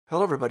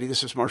Hello, everybody.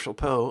 This is Marshall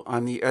Poe.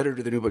 I'm the editor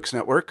of the New Books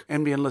Network.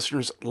 NBN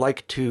listeners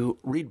like to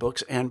read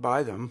books and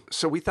buy them.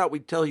 So we thought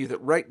we'd tell you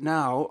that right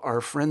now, our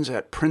friends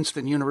at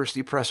Princeton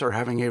University Press are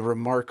having a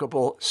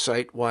remarkable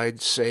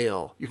site-wide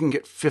sale. You can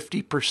get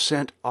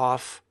 50%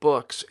 off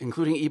books,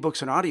 including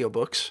ebooks and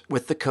audiobooks,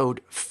 with the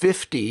code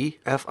 50,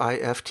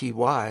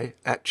 F-I-F-T-Y,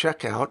 at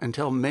checkout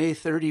until May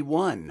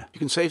 31. You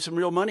can save some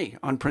real money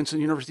on Princeton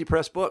University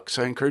Press books.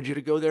 I encourage you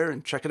to go there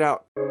and check it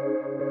out.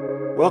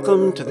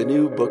 Welcome to the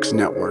New Books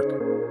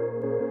Network.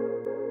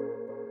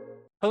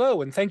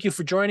 Hello, and thank you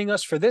for joining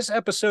us for this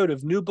episode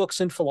of New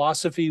Books in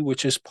Philosophy,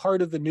 which is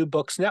part of the New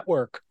Books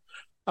Network.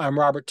 I'm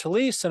Robert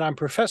Talese, and I'm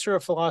professor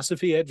of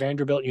philosophy at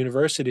Vanderbilt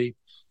University.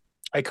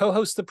 I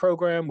co-host the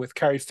program with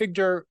Carrie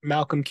Figdor,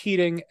 Malcolm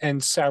Keating,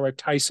 and Sarah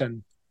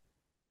Tyson.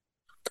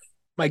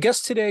 My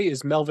guest today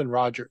is Melvin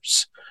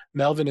Rogers.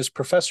 Melvin is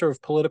professor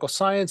of political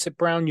science at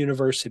Brown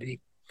University.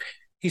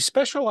 He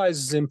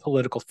specializes in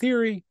political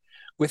theory,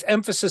 with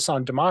emphasis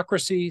on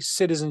democracy,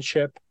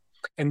 citizenship,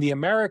 and the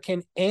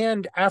American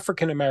and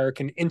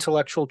African-American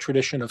intellectual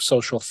tradition of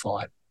social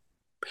thought.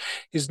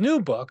 His new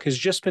book has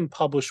just been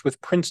published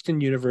with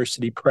Princeton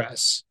University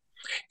Press.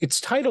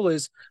 Its title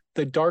is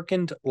The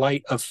Darkened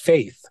Light of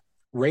Faith: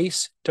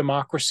 Race,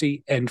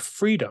 Democracy, and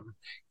Freedom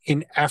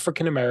in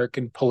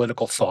African-American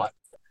Political Thought.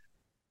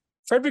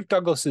 Frederick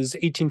Douglass's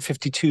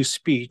 1852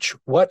 speech,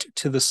 "What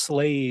to the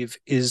Slave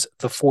is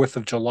the 4th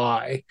of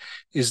July,"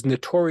 is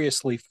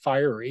notoriously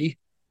fiery.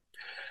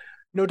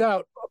 No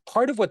doubt,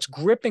 part of what's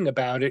gripping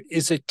about it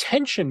is a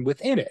tension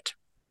within it.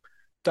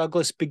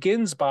 Douglass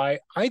begins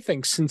by, I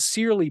think,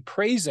 sincerely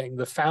praising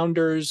the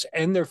founders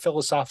and their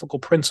philosophical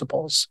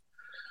principles.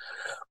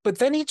 But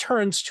then he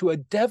turns to a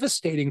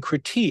devastating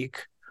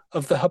critique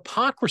of the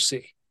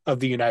hypocrisy of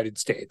the United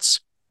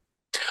States.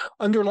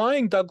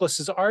 Underlying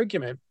Douglass's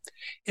argument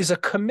is a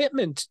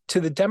commitment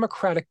to the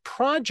democratic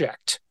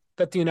project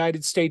that the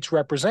United States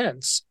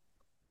represents,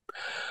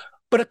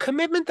 but a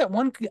commitment that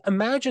one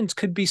imagines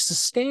could be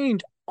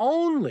sustained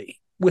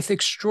only with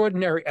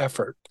extraordinary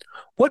effort.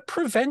 What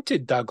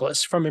prevented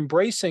Douglass from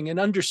embracing an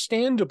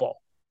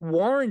understandable,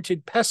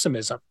 warranted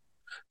pessimism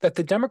that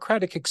the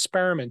democratic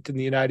experiment in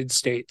the United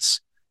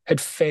States had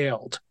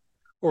failed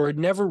or had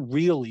never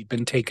really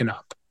been taken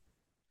up?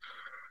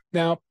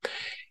 Now,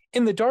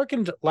 in The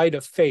Darkened Light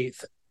of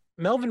Faith,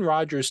 Melvin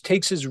Rogers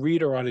takes his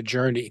reader on a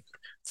journey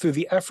through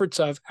the efforts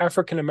of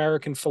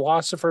African-American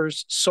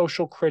philosophers,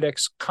 social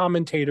critics,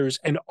 commentators,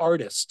 and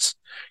artists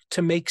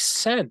to make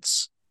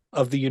sense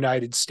of the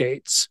United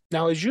States.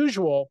 Now, as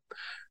usual,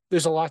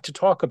 there's a lot to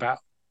talk about.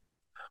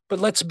 But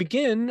let's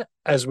begin,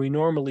 as we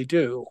normally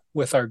do,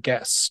 with our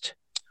guest.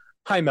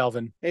 Hi,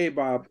 Melvin. Hey,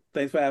 Bob.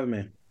 Thanks for having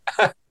me.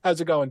 How's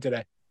it going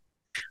today?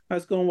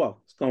 It's going well.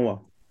 It's going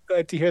well.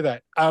 Glad to hear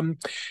that.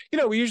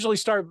 We usually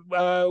start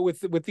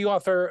with the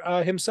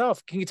author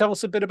himself. Can you tell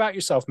us a bit about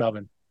yourself,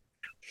 Melvin?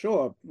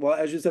 Sure. Well,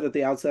 as you said at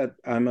the outset,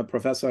 I'm a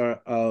professor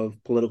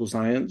of political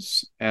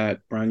science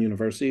at Brown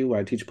University, where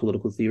I teach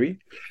political theory.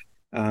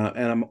 And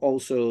I'm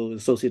also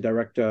associate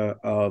director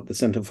of the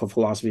Center for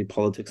Philosophy,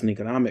 Politics, and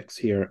Economics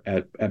here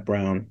at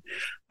Brown.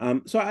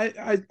 So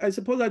I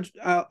suppose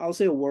I'll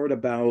say a word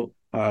about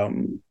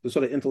the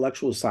sort of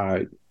intellectual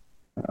side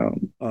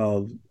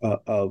of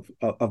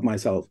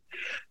myself.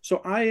 So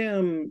I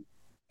am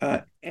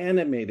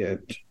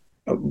animated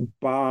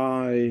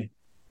by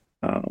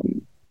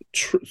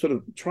sort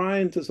of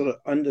trying to sort of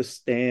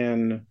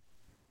understand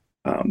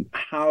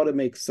how to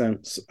make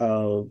sense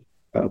of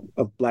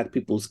Black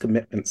people's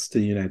commitments to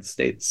the United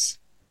States,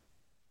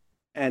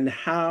 and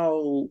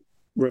how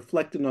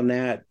reflecting on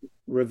that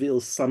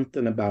reveals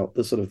something about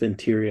the sort of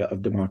interior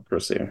of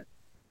democracy.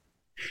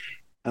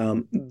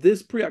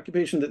 This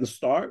preoccupation didn't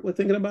start with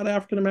thinking about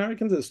African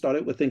Americans. It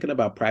started with thinking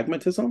about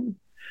pragmatism,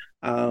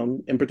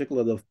 in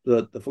particular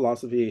the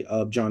philosophy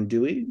of John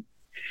Dewey,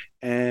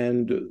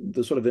 and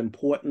the sort of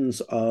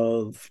importance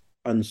of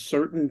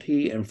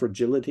uncertainty and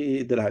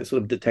fragility that I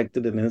sort of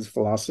detected in his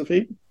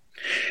philosophy.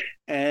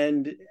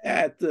 And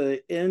at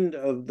the end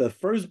of the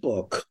first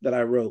book that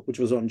I wrote, which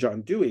was on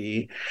John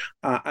Dewey,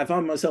 I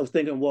found myself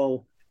thinking,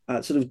 well,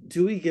 sort of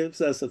Dewey gives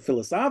us a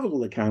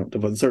philosophical account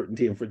of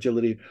uncertainty and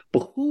fragility,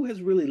 but who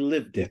has really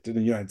lived it in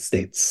the United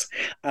States?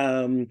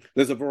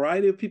 There's a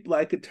variety of people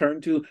I could turn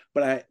to,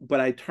 but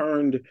I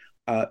turned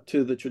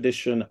to the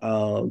tradition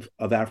of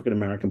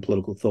African-American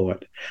political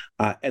thought.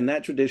 And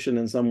that tradition,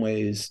 in some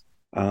ways,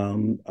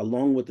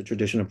 along with the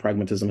tradition of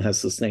pragmatism, has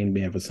sustained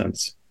me ever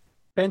since.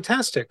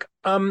 Fantastic.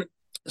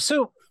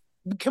 So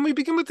can we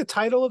begin with the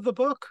title of the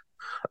book?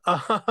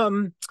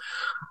 So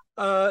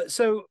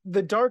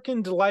The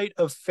Darkened Light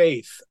of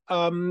Faith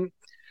really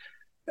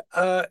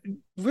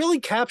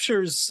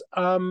captures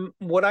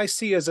what I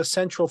see as a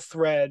central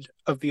thread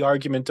of the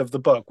argument of the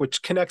book,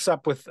 which connects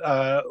up with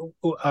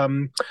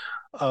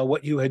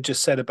what you had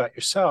just said about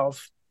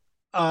yourself.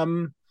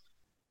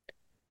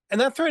 And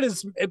that thread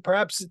is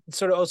perhaps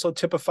sort of also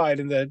typified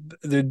in the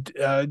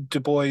Du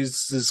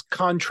Bois's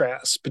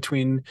contrast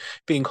between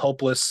being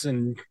hopeless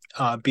and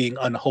being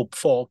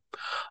unhopeful.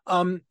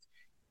 Can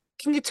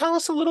Can you tell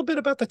us a little bit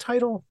about the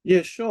title?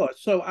 Yeah, sure.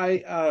 So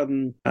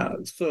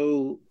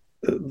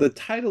the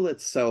title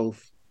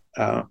itself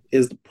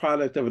is the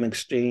product of an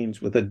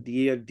exchange with a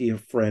dear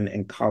friend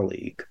and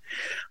colleague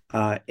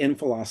in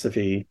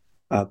philosophy,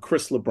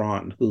 Chris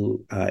LeBron,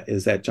 who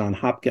is at Johns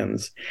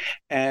Hopkins.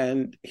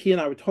 And he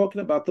and I were talking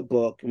about the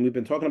book, and we've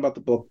been talking about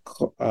the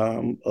book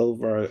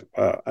over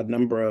a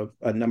number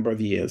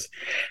of years.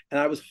 And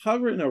I was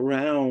hovering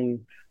around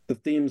the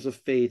themes of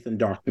faith and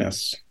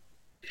darkness.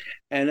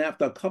 And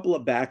after a couple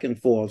of back and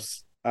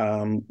forths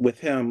with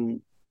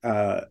him,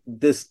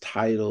 this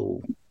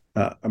title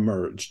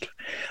emerged.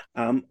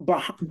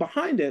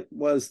 Behind it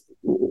was,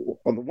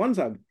 on the one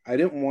side, I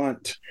didn't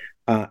want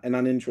an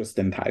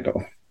uninteresting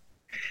title.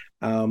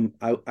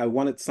 I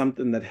wanted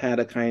something that had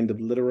a kind of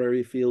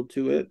literary feel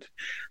to it,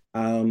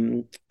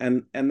 and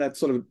that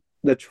sort of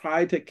that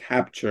tried to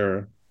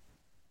capture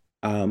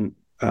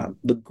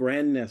the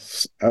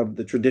grandness of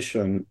the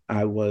tradition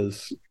I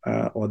was,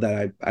 or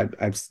that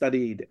I've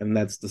studied, and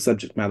that's the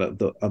subject matter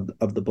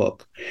of the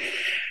book.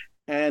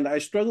 And I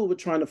struggled with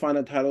trying to find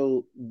a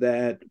title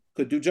that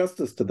could do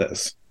justice to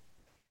this,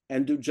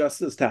 and do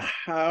justice to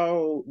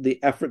how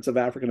the efforts of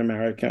African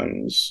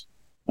Americans,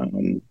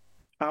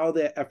 how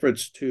their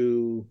efforts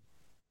to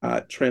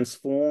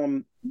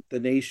transform the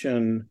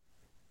nation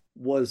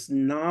was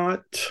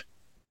not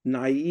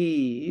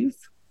naive,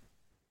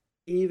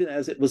 even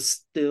as it was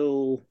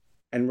still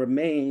and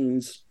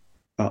remains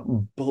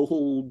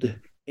bold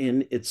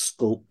in its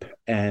scope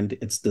and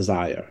its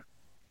desire.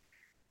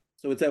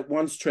 So it's at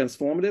once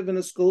transformative in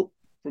its scope,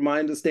 from my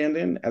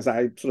understanding, as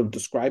I sort of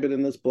describe it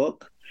in this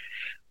book.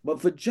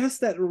 But for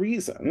just that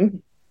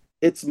reason,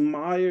 it's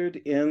mired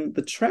in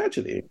the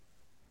tragedy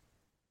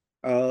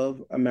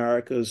of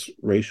America's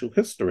racial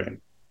history.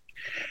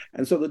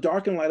 And so the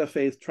Darkened Light of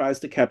Faith tries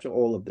to capture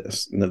all of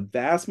this. And the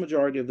vast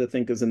majority of the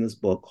thinkers in this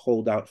book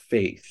hold out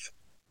faith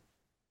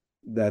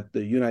that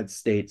the United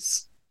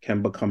States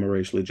can become a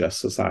racially just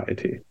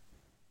society.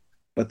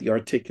 But the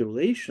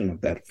articulation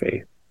of that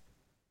faith,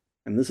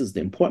 and this is the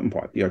important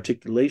part, the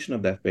articulation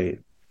of that faith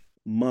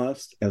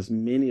must, as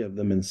many of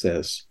them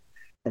insist,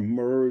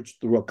 emerge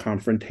through a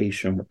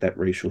confrontation with that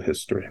racial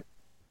history.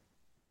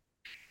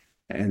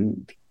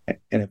 And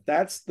if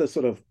that's the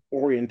sort of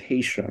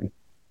orientation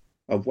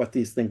of what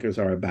these thinkers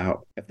are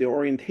about, if the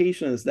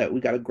orientation is that we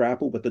got to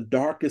grapple with the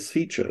darkest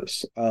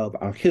features of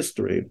our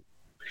history,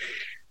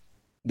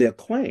 their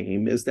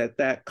claim is that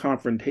that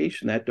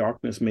confrontation, that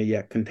darkness may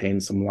yet contain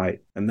some light.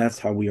 And that's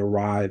how we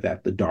arrive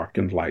at the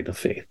darkened light of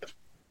faith.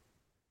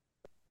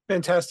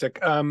 Fantastic.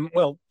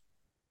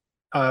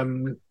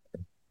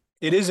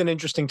 It is an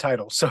interesting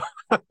title. So,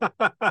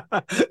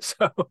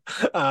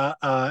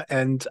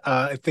 and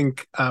I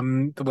think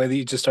the way that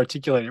you just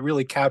articulate it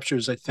really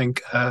captures, I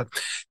think,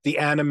 the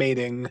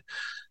animating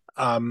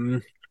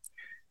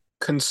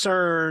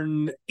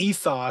concern,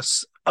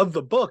 ethos of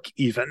the book,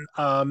 even.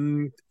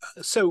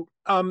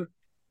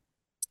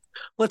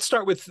 Let's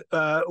start with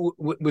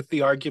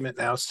the argument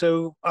now.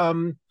 So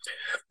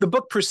the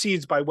book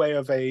proceeds by way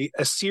of a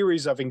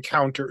series of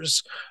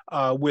encounters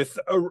with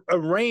a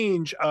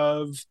range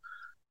of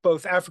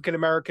both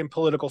African-American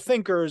political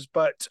thinkers,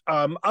 but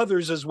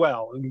others as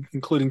well,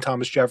 including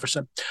Thomas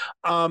Jefferson,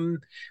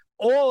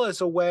 all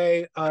as a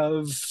way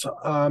of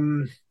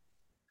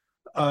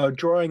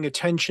drawing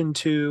attention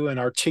to and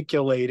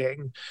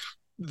articulating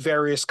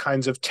various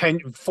kinds of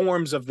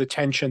forms of the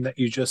tension that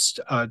you just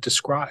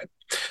described.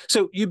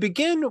 So you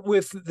begin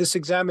with this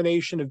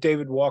examination of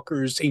David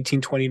Walker's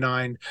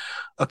 1829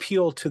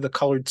 appeal to the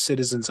colored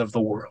citizens of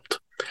the world.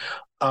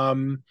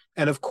 And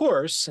of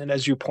course, and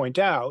as you point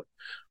out,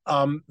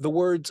 the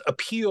words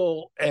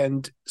appeal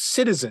and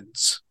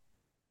citizens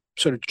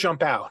sort of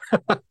jump out,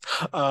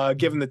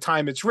 given the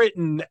time it's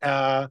written.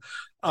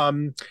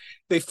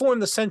 They form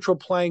the central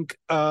plank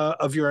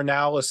of your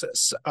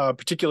analysis,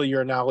 particularly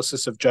your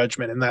analysis of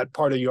judgment. And that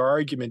part of your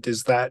argument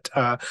is that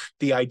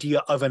the idea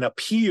of an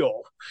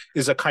appeal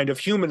is a kind of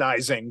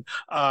humanizing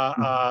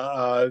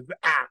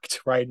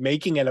act, right?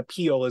 Making an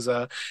appeal is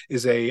a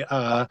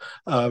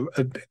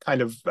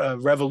kind of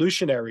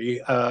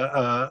revolutionary,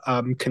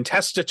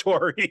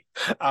 contestatory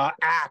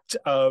act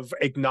of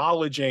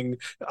acknowledging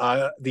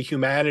the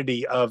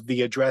humanity of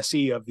the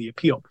addressee of the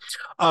appeal.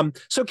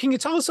 So can you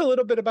tell us a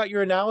little bit about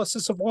your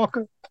analysis of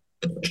Walker?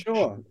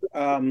 Sure.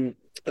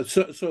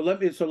 So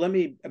let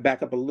me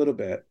back up a little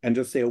bit and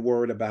just say a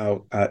word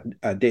about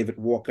David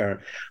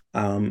Walker,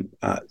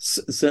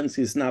 since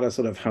he's not a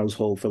sort of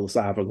household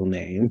philosophical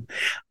name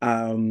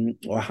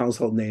or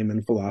household name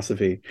in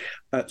philosophy.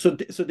 So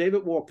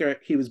David Walker,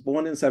 he was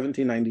born in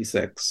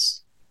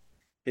 1796.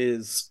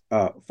 His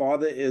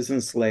father is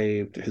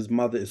enslaved. His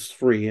mother is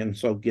free, and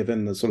so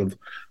given the sort of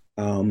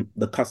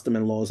the custom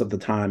and laws of the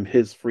time,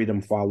 his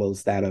freedom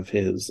follows that of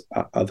his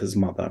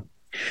mother.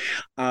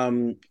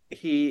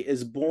 He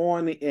is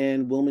born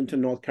in Wilmington,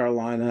 North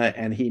Carolina,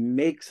 and he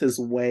makes his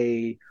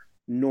way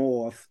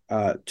north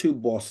to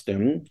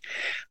Boston.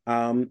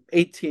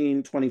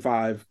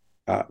 1825,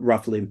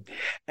 roughly.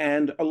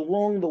 And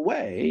along the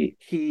way,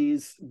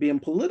 he's being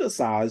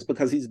politicized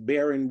because he's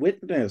bearing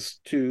witness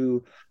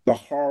to the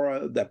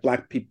horror that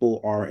Black people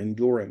are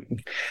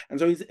enduring. And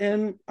so he's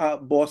in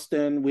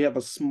Boston. We have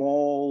a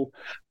small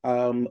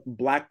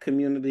Black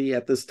community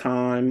at this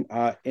time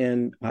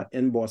in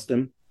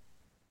Boston.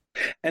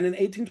 And in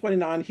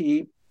 1829,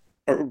 he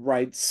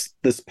writes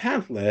this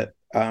pamphlet,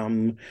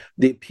 The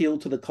Appeal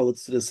to the Colored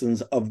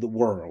Citizens of the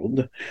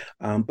World,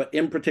 but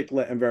in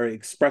particular and very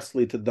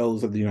expressly to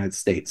those of the United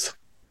States.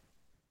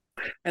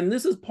 And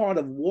this is part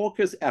of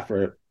Walker's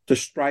effort to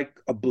strike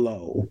a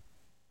blow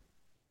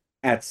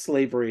at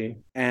slavery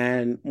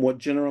and more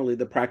generally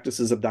the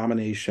practices of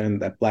domination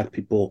that Black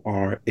people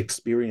are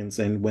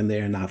experiencing when they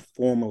are not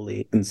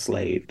formally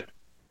enslaved.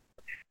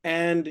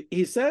 And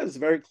he says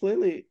very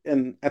clearly,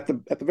 and at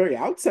the very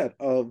outset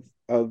of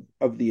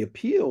the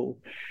appeal,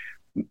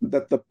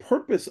 that the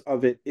purpose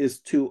of it is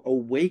to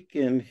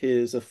awaken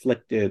his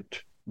afflicted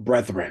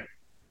brethren,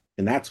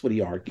 and that's what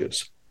he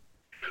argues.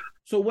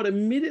 So, what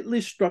immediately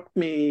struck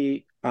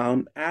me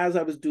as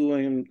I was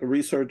doing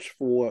research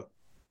for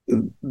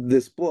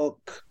this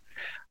book,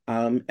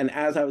 and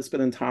as I was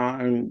spending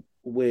time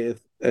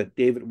with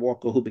David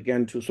Walker, who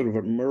began to sort of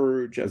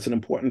emerge as an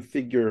important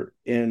figure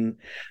in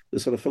the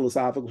sort of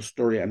philosophical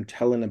story I'm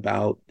telling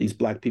about these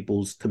Black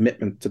people's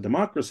commitment to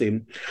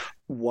democracy,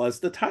 was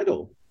the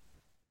title.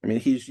 I mean,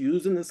 he's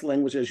using this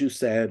language, as you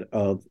said,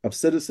 of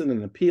citizen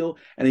and appeal,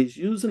 and he's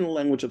using the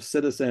language of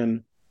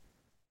citizen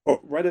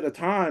right at a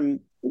time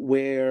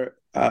where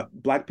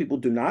Black people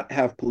do not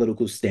have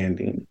political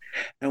standing,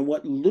 and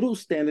what little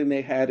standing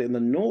they had in the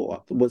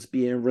North was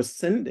being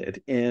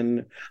rescinded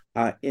in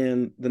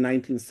the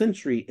 19th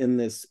century in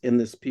this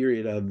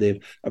period of the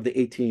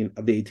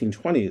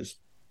 1820s.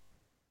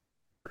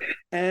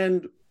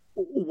 And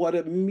what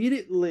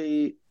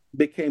immediately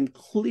became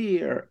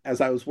clear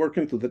as I was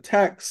working through the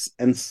text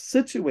and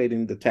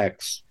situating the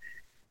text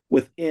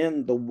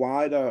within the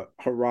wider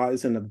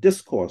horizon of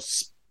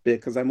discourse,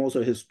 because I'm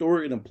also a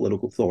historian of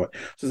political thought.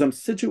 So as I'm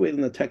situating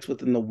the text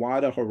within the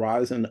wider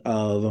horizon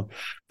of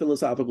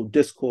philosophical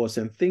discourse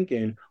and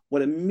thinking,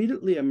 what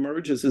immediately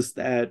emerges is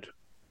that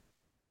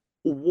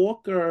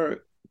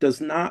Walker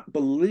does not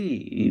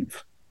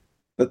believe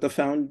that the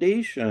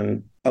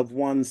foundation of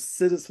one's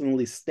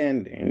citizenly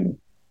standing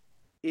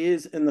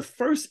is, in the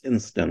first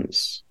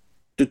instance,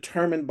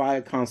 determined by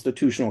a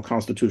constitutional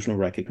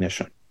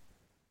recognition.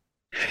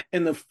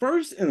 In the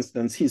first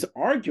instance, he's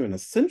arguing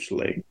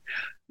essentially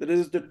that it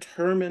is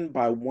determined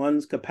by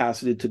one's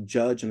capacity to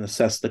judge and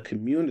assess the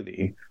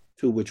community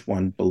to which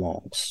one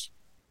belongs.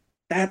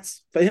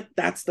 That's, for him,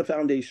 that's the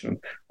foundation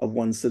of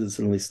one's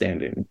citizenly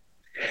standing.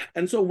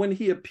 And so when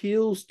he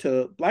appeals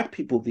to Black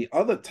people, the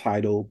other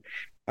title,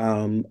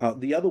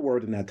 the other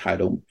word in that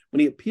title, when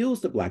he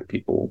appeals to Black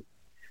people,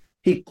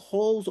 he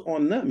calls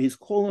on them, he's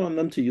calling on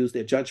them to use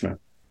their judgment.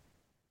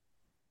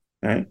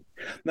 Right?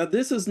 Now,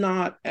 this is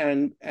not,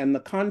 and the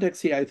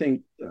context here, I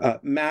think,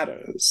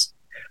 matters.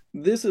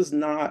 This is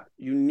not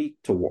unique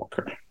to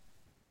Walker.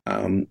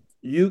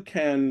 You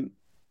can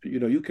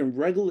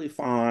regularly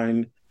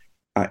find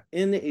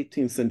in the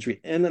 18th century,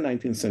 in the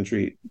 19th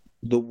century,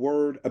 the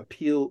word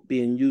appeal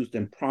being used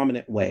in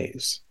prominent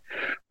ways,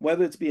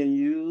 whether it's being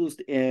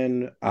used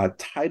in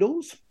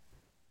titles,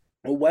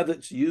 or whether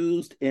it's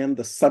used in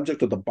the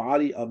subject or the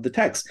body of the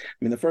text. I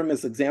mean, the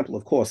famous example,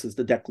 of course, is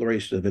the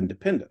Declaration of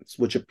Independence,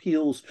 which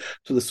appeals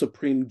to the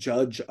supreme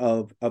judge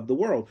of the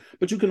world.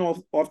 But you can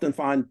often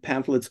find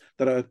pamphlets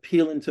that are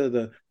appealing to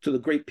the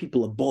great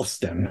people of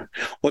Boston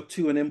or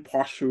to an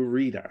impartial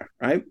reader,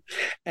 right?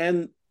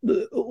 And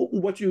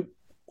what you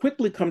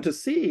quickly come to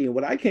see,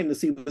 what I came to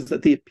see, was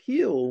that the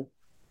appeal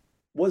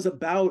was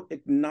about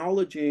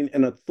acknowledging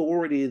an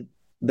authority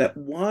that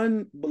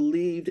one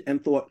believed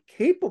and thought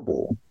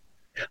capable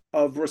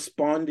of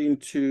responding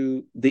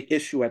to the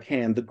issue at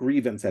hand, the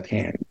grievance at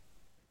hand.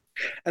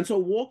 And so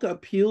Walker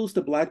appeals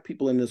to Black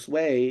people in this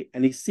way,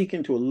 and he's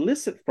seeking to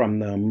elicit from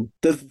them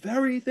the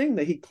very thing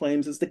that he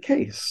claims is the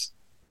case,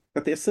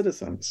 that they're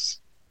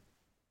citizens.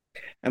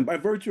 And by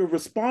virtue of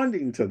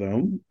responding to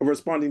them,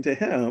 responding to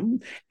him,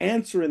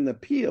 answering the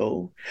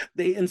appeal,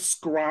 they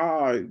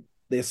inscribe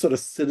their sort of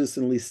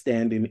citizenly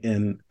standing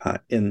in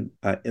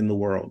the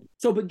world.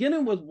 So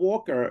beginning with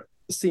Walker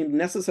seemed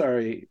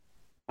necessary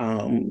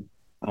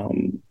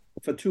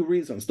for two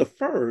reasons. The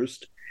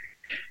first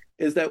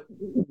is that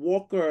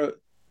Walker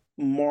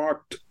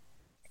marked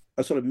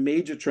a sort of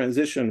major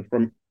transition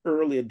from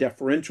earlier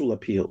deferential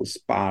appeals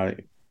by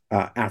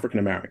African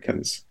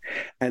Americans.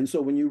 And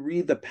so when you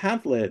read the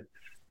pamphlet,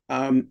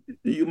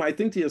 you might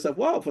think to yourself,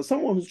 well, for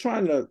someone who's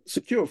trying to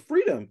secure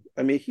freedom,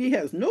 I mean, he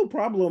has no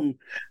problem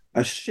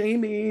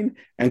shaming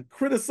and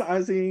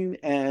criticizing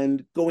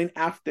and going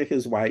after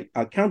his white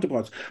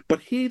counterparts. But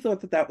he thought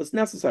that that was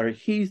necessary.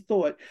 He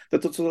thought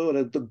that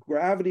the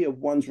gravity of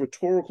one's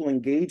rhetorical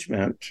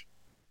engagement,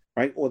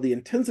 right, or the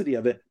intensity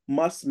of it,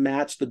 must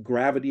match the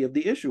gravity of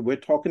the issue. We're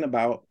talking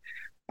about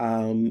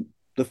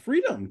the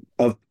freedom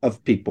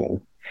of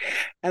people.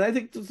 And I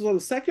think so the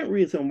second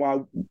reason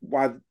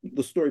why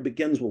the story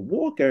begins with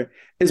Walker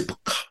is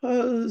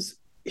because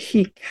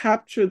he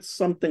captured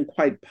something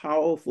quite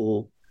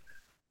powerful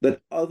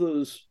that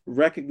others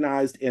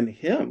recognized in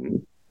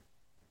him.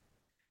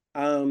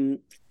 And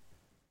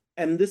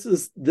this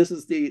is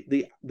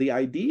the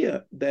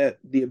idea that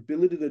the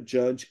ability to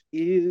judge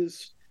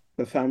is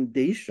the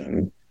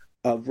foundation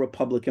of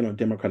Republican or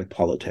Democratic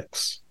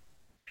politics.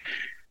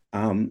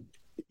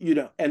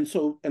 And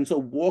so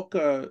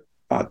Walker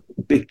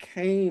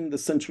became the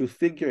central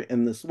figure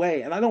in this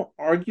way. And I don't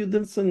argue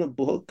this in the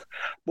book,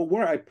 but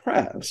where I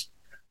press,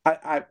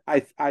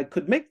 I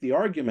could make the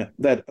argument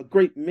that a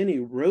great many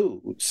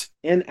roads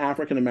in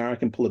African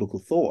American political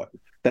thought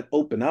that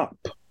open up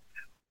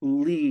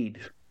lead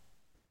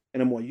in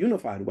a more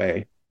unified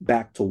way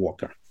back to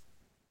Walker.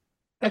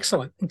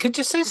 Excellent. Could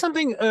you say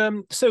something?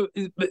 So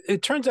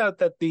it turns out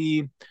that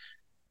the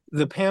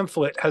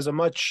pamphlet has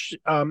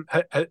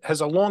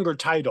a longer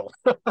title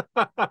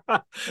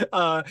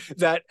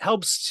that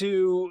helps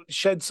to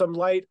shed some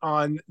light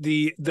on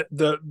the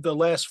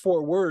last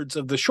four words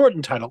of the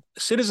shortened title,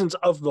 Citizens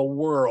of the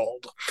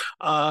World.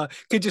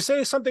 Could you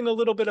say something a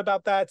little bit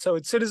about that? So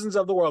it's Citizens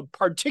of the World,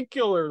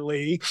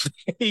 particularly,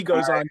 he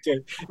goes on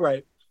to,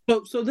 right.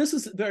 So this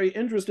is very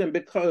interesting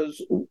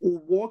because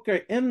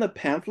Walker in the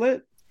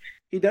pamphlet,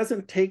 he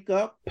doesn't take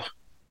up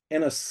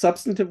in a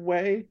substantive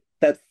way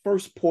that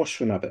first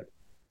portion of it,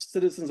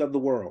 Citizens of the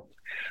World.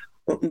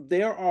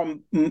 There are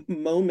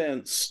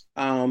moments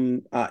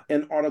in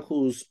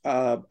articles,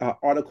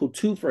 Article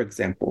 2, for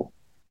example,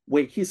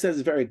 where he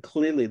says very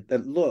clearly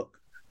that, look,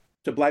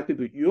 to Black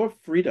people, your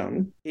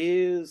freedom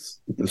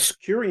is, the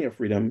securing your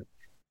freedom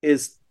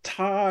is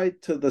tied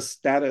to the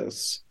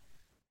status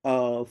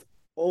of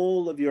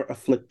all of your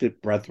afflicted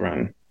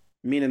brethren,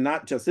 meaning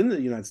not just in the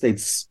United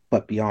States,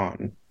 but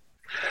beyond.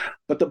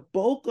 But the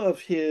bulk of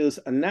his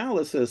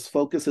analysis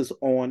focuses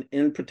on,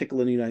 in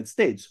particular, in the United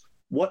States,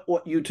 what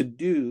ought you to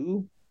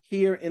do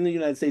here in the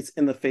United States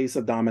in the face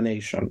of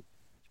domination?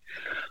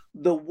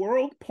 The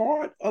world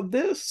part of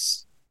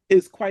this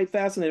is quite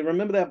fascinating.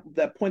 Remember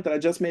that point that I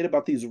just made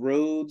about these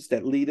roads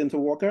that lead into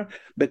Walker?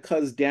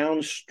 Because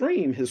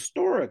downstream,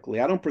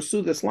 historically, I don't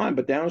pursue this line,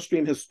 but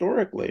downstream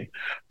historically,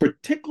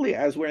 particularly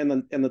as we're in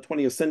the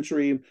 20th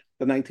century,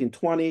 the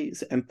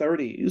 1920s and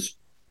 30s,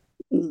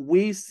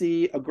 we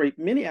see a great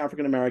many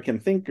African American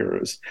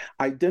thinkers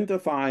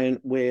identifying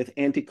with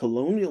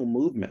anti-colonial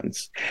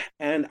movements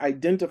and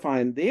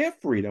identifying their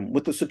freedom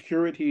with the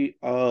security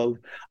of,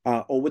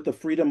 or with the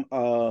freedom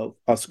of,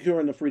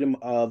 securing the freedom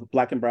of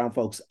Black and brown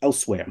folks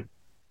elsewhere.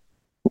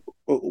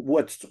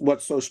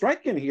 What's so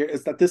striking here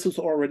is that this is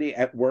already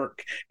at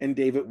work in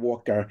David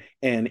Walker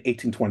in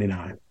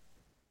 1829.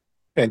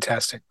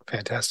 Fantastic.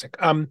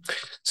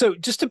 So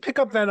just to pick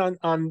up then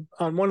on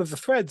one of the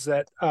threads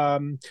that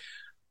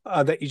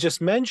that you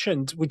just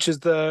mentioned, which is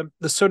the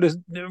sort of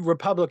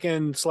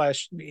Republican /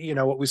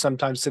 what we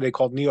sometimes today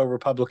call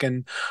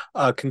neo-Republican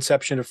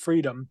conception of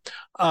freedom.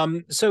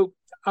 So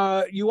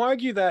you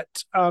argue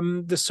that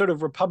this sort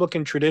of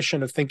Republican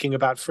tradition of thinking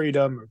about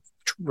freedom, or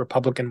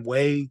Republican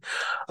way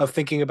of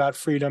thinking about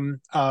freedom,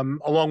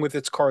 along with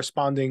its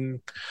corresponding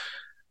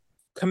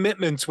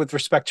commitments with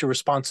respect to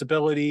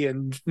responsibility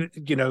and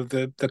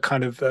the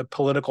kind of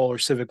political or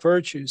civic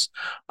virtues,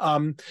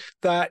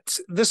 that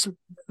this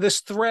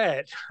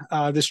thread,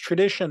 this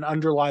tradition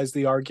underlies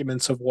the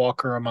arguments of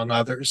Walker, among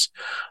others.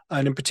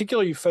 And in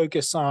particular, you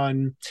focus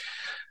on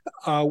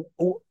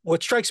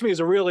what strikes me as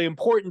a really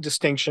important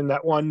distinction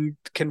that one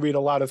can read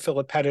a lot of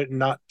Philip Pettit and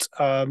not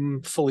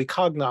fully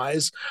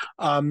cognize,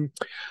 the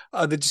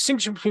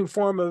distinction between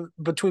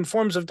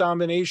forms of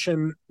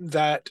domination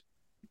that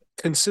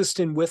consist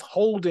in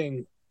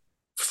withholding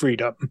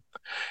freedom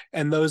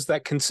and those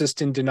that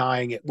consist in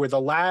denying it, where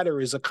the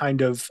latter is a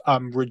kind of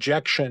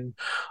rejection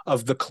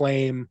of the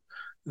claim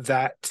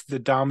that the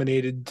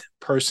dominated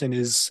person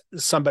is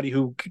somebody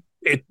who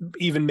it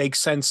even makes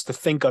sense to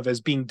think of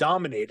as being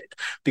dominated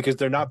because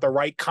they're not the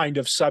right kind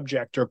of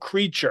subject or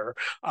creature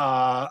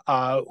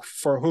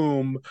for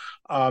whom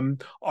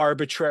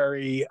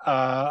arbitrary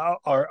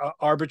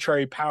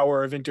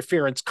power of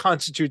interference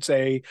constitutes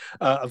a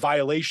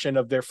violation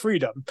of their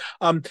freedom.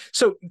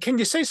 So can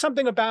you say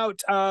something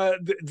about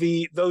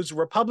those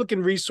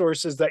Republican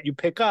resources that you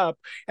pick up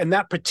and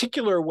that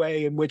particular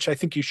way in which I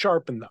think you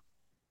sharpen them?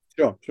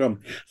 Sure.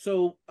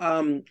 So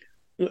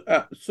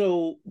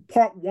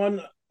part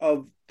one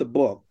of the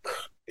book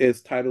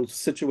is titled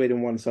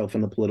Situating Oneself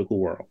in the Political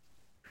World.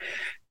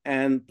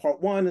 And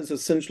part one is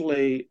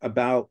essentially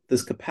about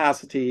this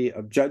capacity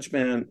of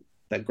judgment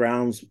that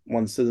grounds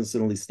one's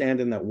citizenly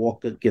standing, that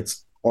Walker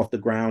gets off the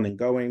ground and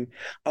going.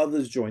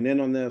 Others join in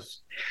on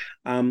this.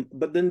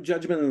 But then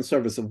judgment in the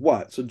service of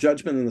what? So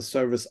judgment in the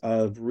service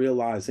of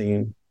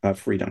realizing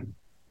freedom.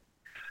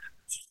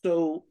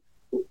 So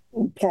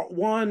part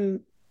one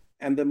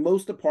and then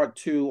most of part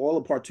two, all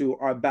of part two,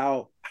 are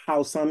about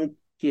how some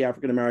key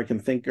African-American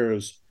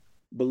thinkers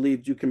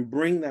believed you can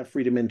bring that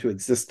freedom into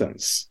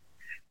existence.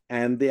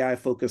 And there I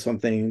focus on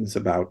things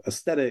about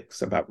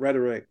aesthetics, about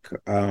rhetoric,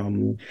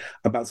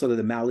 about sort of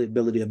the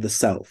malleability of the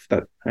self.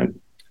 But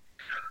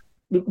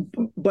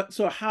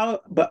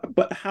how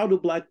do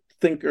Black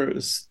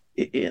thinkers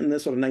in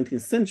this sort of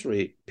 19th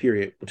century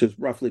period, which is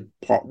roughly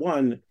part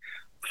one,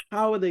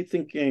 how are they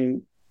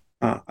thinking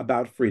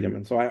about freedom?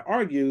 And so I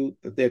argue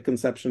that their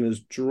conception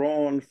is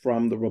drawn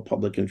from the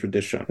Republican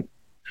tradition.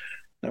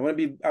 Now,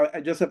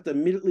 I just have to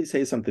immediately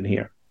say something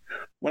here.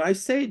 When I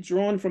say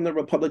drawn from the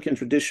Republican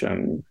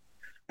tradition,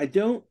 I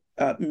don't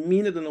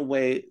mean it in a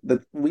way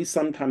that we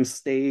sometimes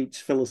stage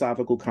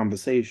philosophical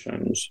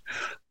conversations,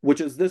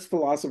 which is this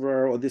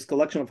philosopher or this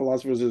collection of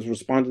philosophers is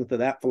responding to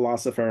that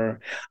philosopher,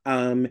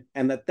 and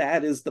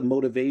that is the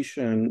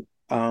motivation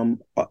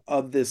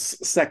of this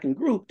second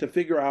group to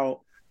figure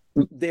out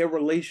their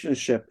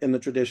relationship in the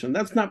tradition.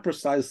 That's not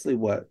precisely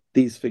what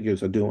these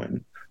figures are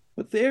doing.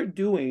 What they're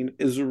doing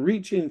is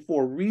reaching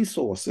for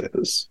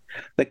resources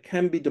that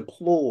can be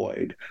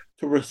deployed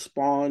to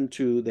respond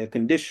to their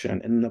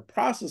condition. And in the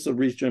process of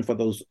reaching for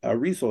those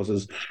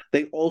resources,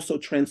 they also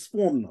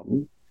transform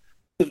them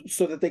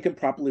so that they can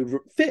properly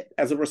fit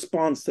as a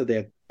response to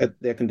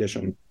their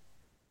condition.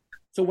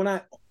 So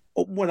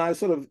when I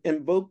sort of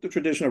invoke the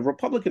tradition of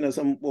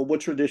republicanism, well,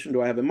 what tradition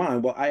do I have in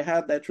mind? Well, I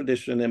have that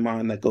tradition in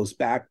mind that goes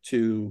back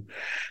to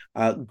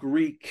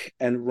Greek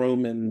and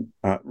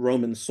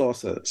Roman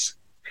sources.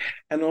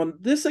 And on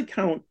this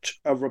account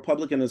of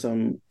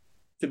republicanism,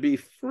 to be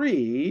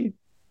free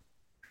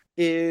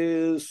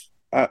is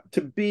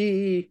to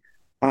be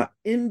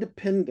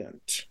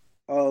independent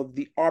of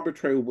the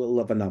arbitrary will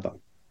of another.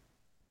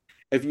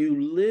 If you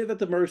live at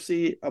the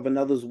mercy of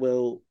another's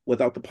will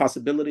without the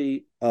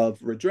possibility of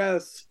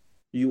redress,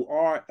 you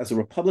are, as the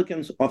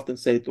Republicans often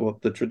say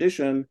throughout the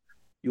tradition,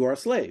 you are a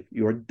slave,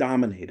 you are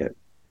dominated.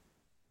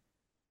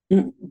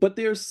 But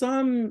there's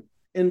some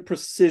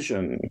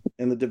imprecision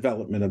in the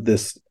development of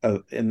this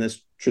in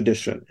this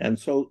tradition. And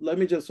so let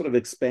me just sort of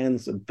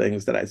expand some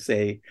things that I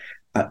say,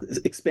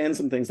 expand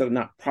some things that are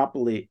not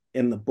properly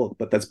in the book,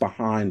 but that's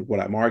behind what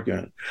I'm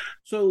arguing.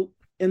 So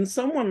in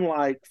someone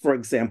like, for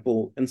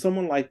example, in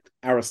someone like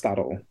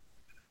Aristotle,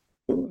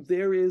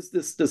 there is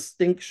this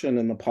distinction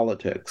in the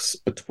politics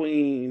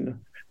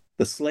between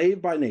the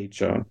slave by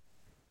nature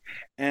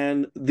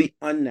and the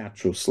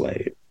unnatural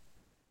slave.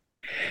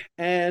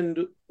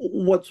 And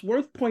what's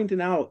worth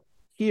pointing out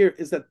here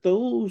is that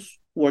those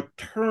who are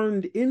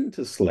turned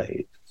into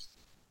slaves,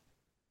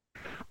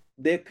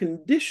 their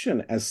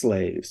condition as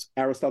slaves,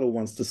 Aristotle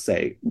wants to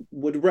say,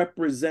 would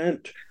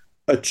represent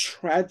a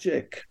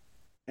tragic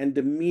and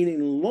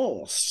demeaning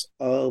loss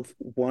of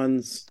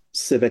one's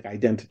civic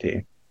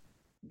identity.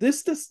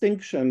 This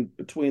distinction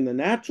between the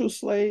natural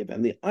slave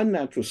and the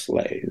unnatural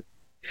slave,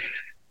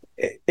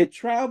 it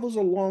travels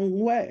a long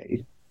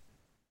way,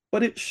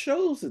 but it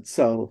shows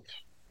itself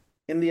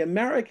in the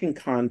American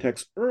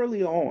context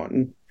early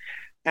on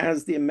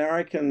as the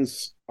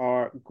Americans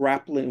are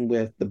grappling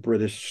with the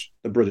British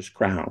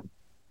crown.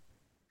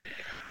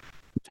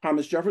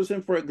 Thomas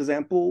Jefferson, for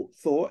example,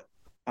 thought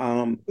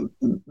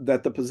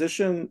that the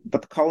position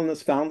that the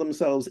colonists found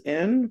themselves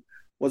in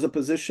was a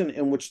position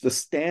in which the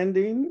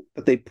standing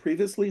that they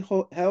previously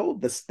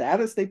held, the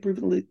status they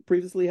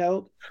previously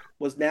held,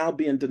 was now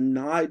being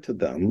denied to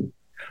them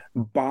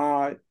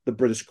by the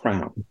British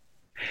crown.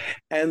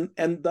 And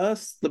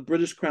thus the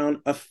British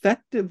crown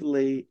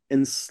effectively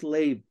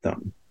enslaved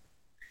them.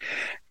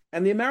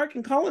 And the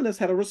American colonists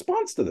had a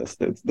response to this,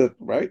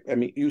 right? I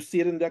mean, you see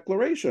it in the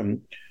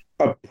Declaration.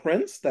 A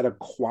prince that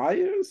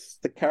acquires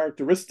the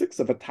characteristics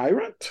of a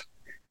tyrant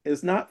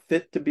is not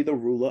fit to be the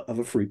ruler of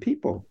a free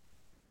people.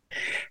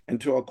 And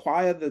to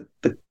acquire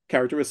the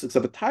characteristics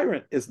of a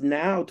tyrant is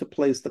now to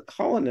place the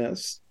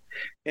colonists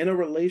in a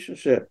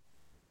relationship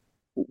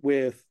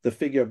with the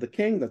figure of the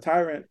king, the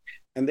tyrant,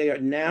 and they are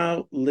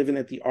now living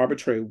at the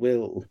arbitrary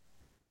will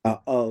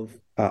of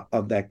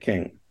that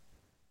king.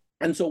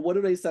 And so what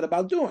do they set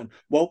about doing?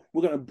 Well,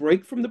 we're going to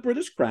break from the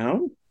British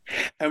crown,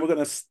 and we're going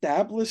to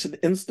establish an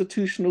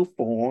institutional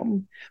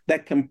form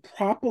that can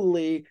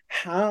properly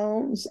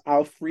house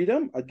our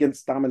freedom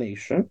against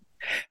domination.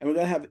 And we're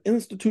going to have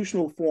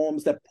institutional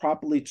forms that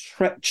properly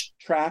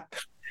track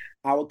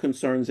our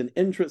concerns and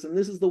interests. And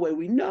this is the way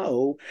we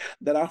know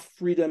that our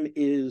freedom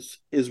is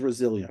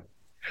resilient.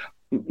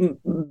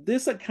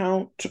 This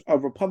account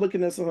of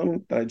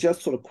republicanism that I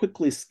just sort of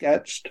quickly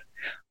sketched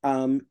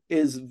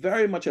is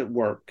very much at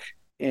work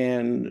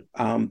in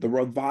the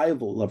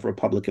revival of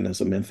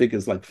republicanism in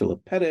figures like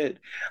Philip Pettit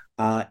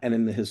and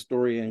in the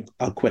historian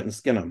Quentin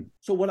Skinner.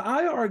 So what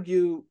I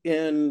argue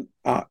in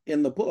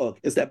the book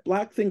is that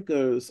Black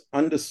thinkers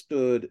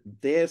understood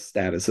their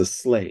status as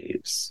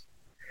slaves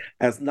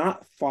as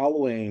not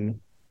following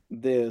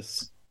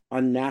this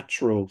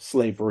unnatural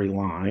slavery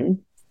line,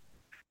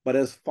 but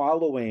as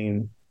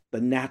following the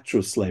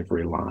natural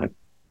slavery line.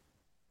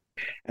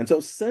 And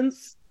so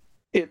since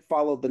it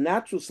followed the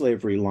natural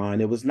slavery line,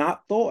 it was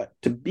not thought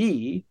to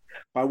be,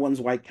 by one's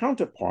white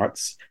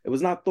counterparts, it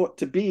was not thought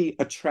to be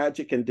a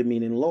tragic and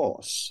demeaning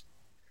loss.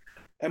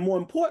 And more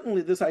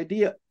importantly, this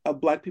idea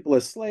of Black people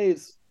as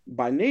slaves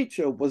by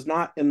nature, was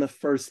not in the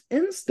first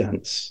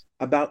instance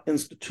about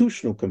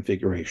institutional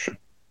configuration.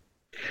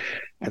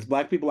 As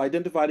Black people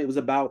identified, it was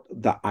about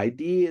the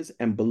ideas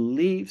and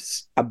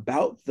beliefs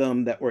about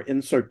them that were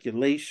in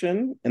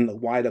circulation in the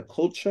wider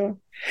culture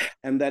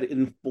and that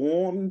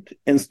informed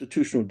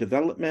institutional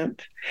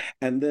development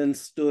and then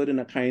stood in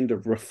a kind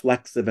of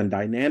reflexive and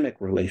dynamic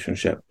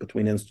relationship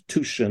between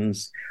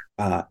institutions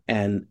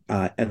and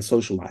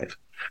social life.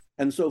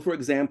 And so, for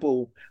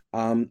example,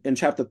 in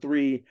chapter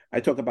 3, I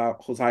talk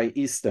about Josiah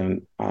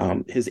Easton,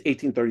 his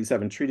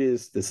 1837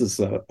 treatise. This is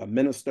a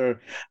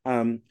minister.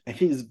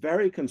 He's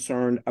very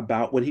concerned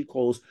about what he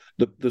calls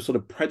the sort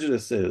of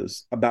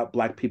prejudices about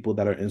Black people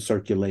that are in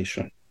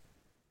circulation.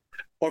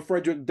 Or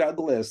Frederick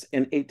Douglass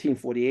in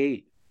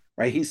 1848,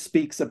 right? He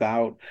speaks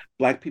about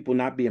Black people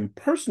not being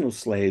personal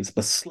slaves,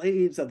 but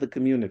slaves of the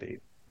community,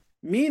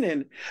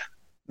 meaning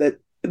that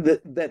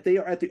they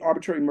are at the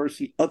arbitrary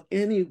mercy of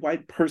any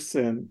white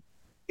person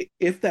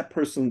if that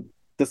person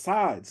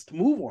decides to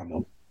move on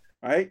them,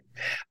 right?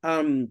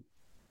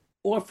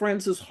 Or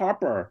Frances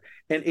Harper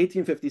in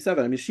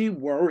 1857. I mean, she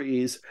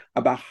worries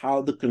about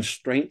how the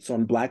constraints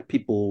on Black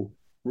people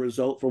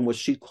result from what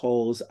she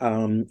calls,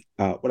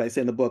 what I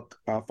say in the book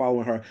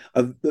following her,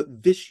 a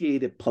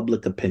vitiated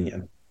public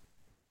opinion.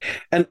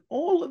 And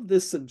all of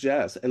this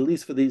suggests, at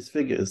least for these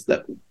figures,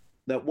 that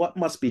what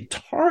must be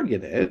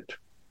targeted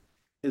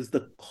is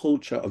the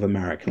culture of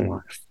American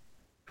life.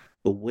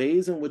 The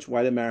ways in which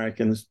white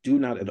Americans do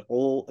not at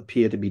all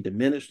appear to be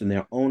diminished in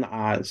their own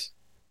eyes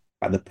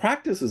by the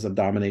practices of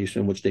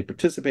domination in which they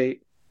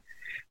participate.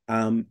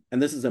 And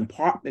this is in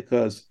part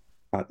because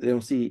they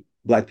don't see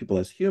Black people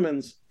as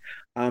humans.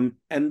 And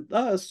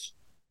thus,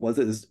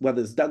 whether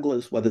it's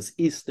Douglass, whether it's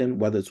Easton,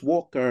 whether it's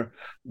Walker,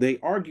 they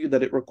argue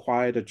that it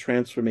required a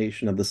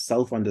transformation of the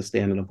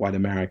self-understanding of white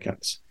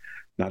Americans,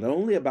 not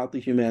only about the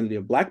humanity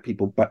of Black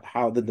people, but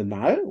how the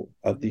denial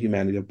of the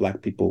humanity of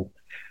Black people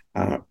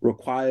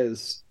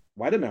requires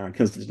white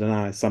Americans to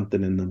deny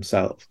something in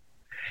themselves.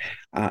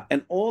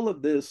 And all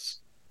of this,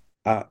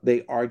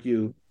 they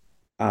argue,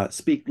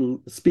 speak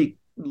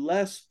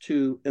less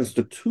to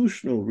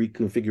institutional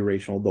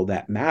reconfiguration, although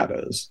that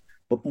matters,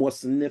 but more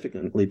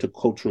significantly to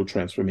cultural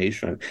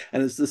transformation.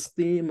 And it's this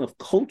theme of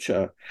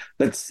culture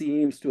that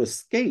seems to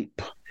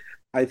escape,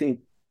 I think,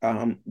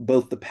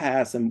 both the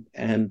past and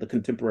the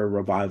contemporary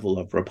revival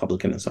of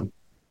republicanism.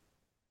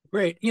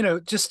 Great.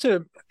 Just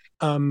to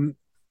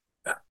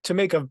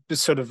make a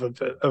sort of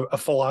a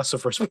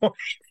philosopher's point.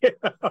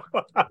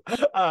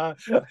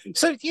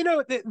 So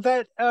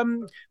that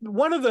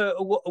one of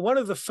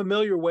the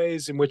familiar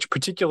ways in which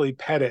particularly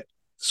Pettit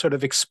sort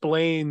of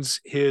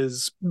explains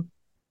his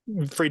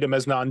freedom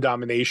as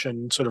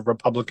non-domination sort of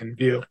Republican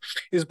view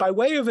is by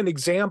way of an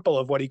example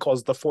of what he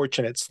calls the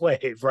fortunate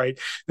slave, right?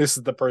 This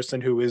is the person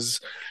who is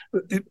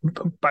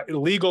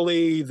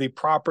legally the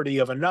property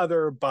of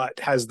another, but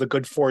has the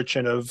good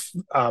fortune of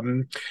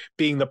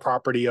being the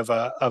property of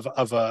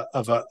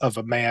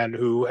a man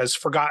who has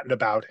forgotten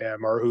about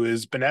him, or who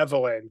is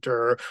benevolent,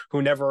 or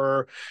who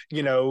never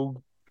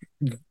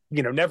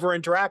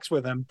interacts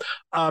with him.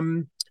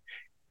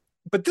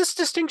 But this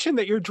distinction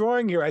that you're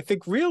drawing here, I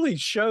think, really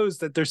shows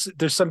that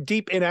there's some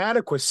deep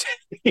inadequacy,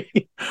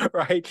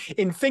 right,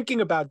 in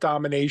thinking about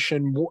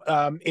domination.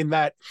 In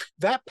that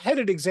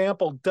Pettit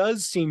example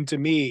does seem to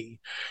me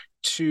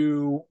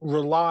to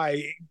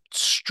rely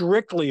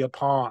strictly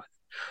upon,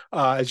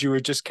 as you were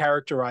just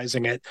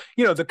characterizing it,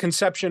 the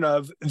conception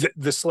of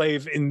the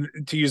slave,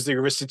 to use the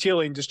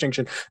Aristotelian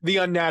distinction, the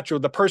unnatural,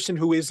 the person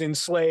who is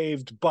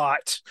enslaved,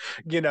 but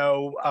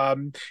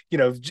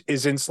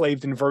is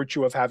enslaved in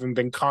virtue of having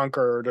been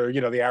conquered, or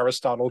the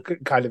Aristotle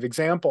kind of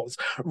examples,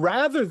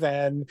 rather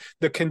than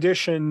the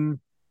condition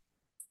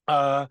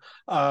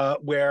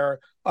where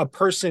a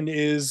person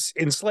is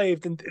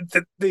enslaved, and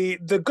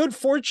the good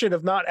fortune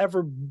of not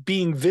ever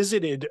being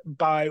visited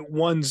by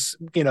one's,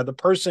 the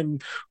person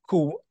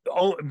who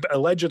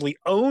allegedly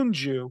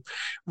owns you,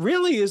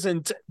 really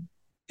isn't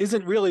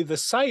really the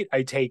site,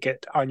 I take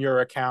it, on your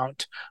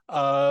account,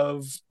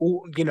 of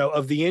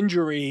the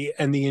injury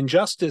and the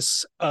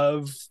injustice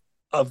of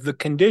the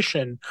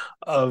condition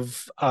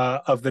of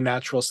the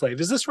natural slave.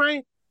 Is this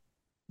right?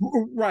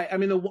 Right. I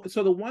mean, the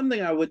one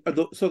thing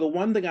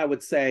I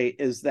would say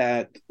is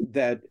that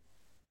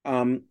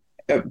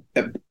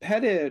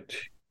Pettit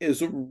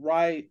is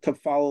right to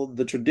follow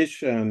the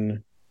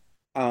tradition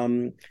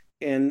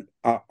in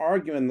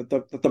arguing that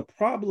the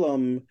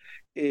problem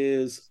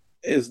is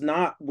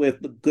not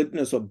with the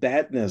goodness or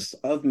badness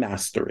of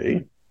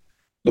mastery.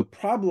 The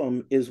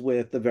problem is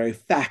with the very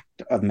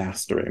fact of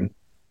mastering.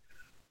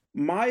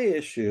 My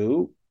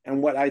issue,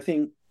 and what I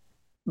think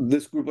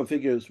this group of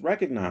figures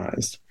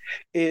recognized,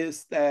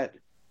 is that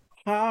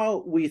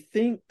how we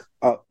think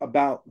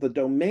about the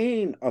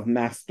domain of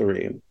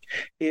mastery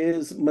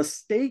is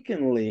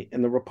mistakenly,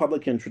 in the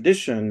Republican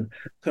tradition,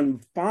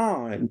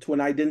 confined to an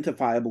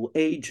identifiable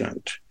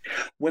agent.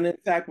 When in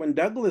fact, when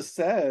Douglass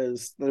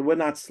says that we're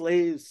not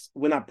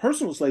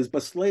personal slaves,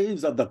 but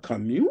slaves of the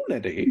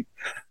community,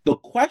 the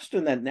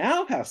question that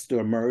now has to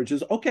emerge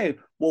is, okay,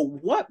 well,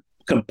 what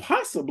could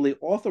possibly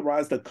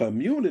authorize the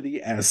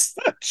community as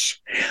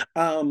such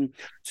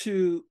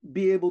to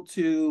be able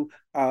to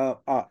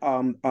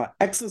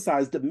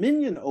exercise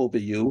dominion over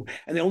you.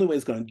 And the only way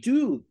it's going to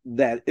do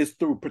that is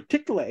through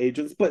particular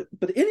agents, but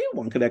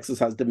anyone could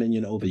exercise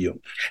dominion over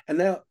you.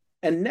 And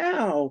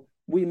now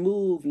we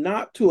move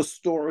not to a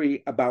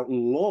story about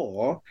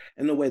law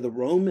in the way the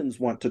Romans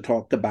want to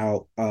talk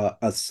about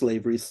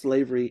slavery.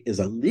 Slavery is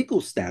a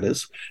legal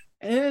status.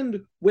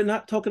 And we're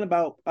not talking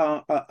about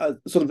a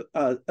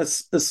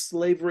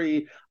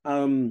slavery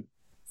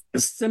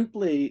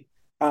simply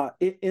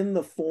in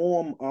the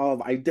form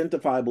of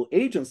identifiable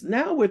agents.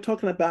 Now we're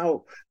talking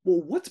about,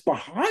 well, what's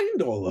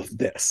behind all of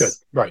this? Good.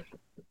 Right.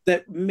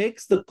 That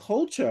makes the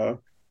culture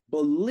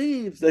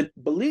believe that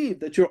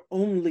you're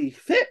only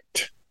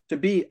fit to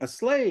be a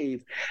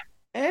slave,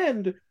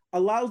 and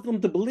allows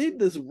them to believe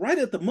this right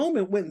at the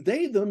moment when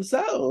they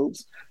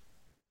themselves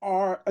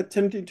are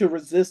attempting to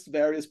resist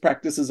various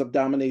practices of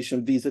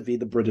domination vis-a-vis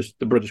the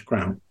British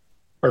Crown.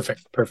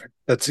 Perfect.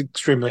 That's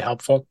extremely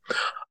helpful.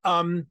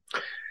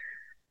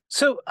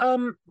 So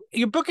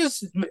your book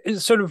is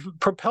sort of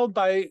propelled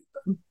by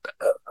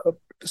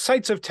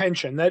sites of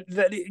tension that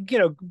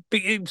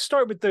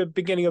start with the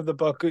beginning of the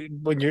book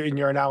when you're in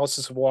your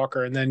analysis of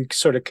Walker, and then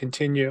sort of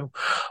continue.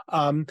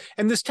 And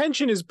this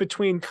tension is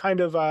between kind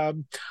of a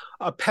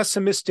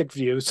pessimistic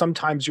view.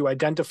 Sometimes you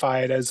identify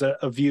it as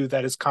a view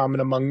that is common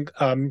among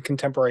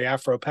contemporary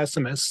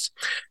Afro-pessimists,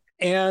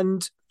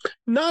 and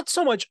not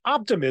so much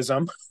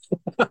optimism,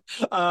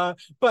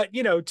 but,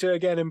 to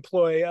again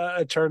employ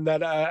a term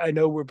that I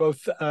know we're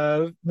both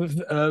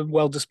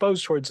well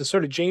disposed towards, a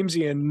sort of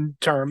Jamesian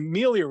term,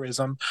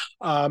 meliorism,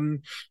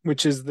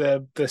 which is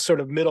the sort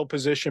of middle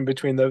position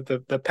between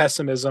the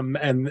pessimism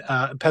and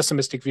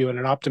pessimistic view and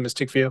an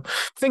optimistic view.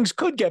 Things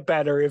could get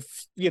better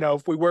if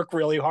we work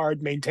really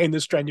hard, maintain the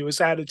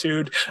strenuous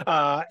attitude,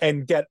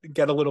 and get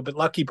a little bit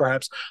lucky,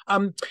 perhaps.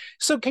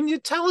 So can you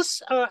tell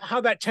us how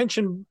that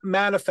tension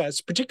manifests,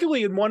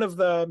 particularly in one of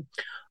the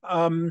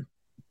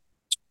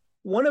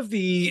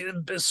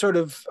sort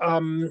of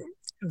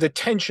the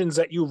tensions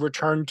that you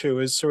return to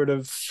is sort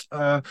of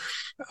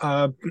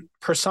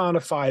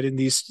personified in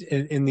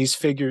these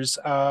figures,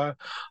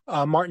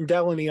 Martin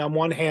Delany on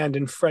one hand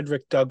and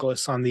Frederick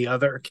Douglass on the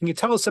other. Can you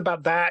tell us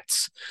about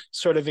that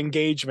sort of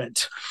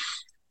engagement?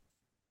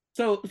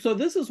 So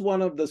this is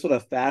one of the sort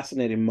of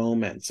fascinating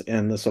moments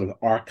in the sort of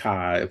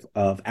archive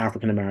of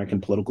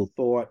African-American political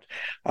thought.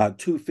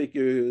 Two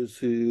figures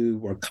who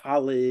were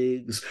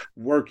colleagues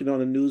working on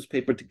a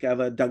newspaper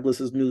together,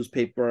 Douglass's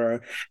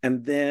newspaper,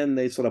 and then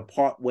they sort of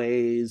part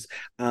ways,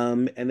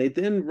 and they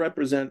then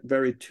represent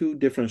very two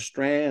different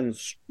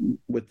strands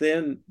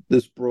within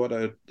this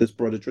broader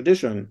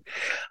tradition.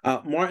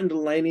 Martin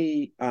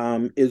Delany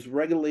is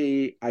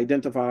regularly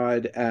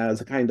identified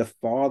as a kind of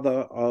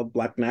father of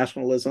Black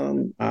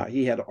nationalism.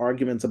 He had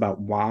arguments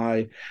about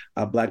why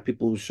Black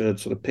people should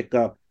sort of pick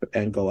up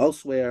and go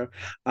elsewhere.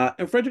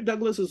 And Frederick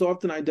Douglass is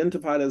often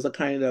identified as a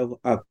kind of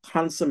a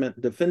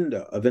consummate defender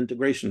of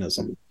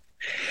integrationism.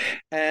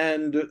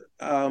 And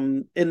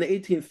in the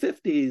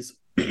 1850s,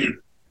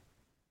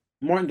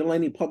 Martin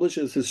Delany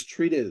publishes his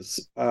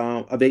treatise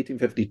of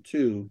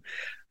 1852,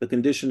 The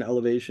Condition,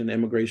 Elevation,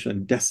 Immigration,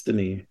 and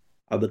Destiny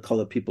of the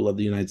Colored People of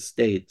the United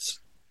States.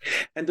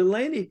 And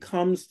Delany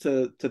comes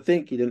to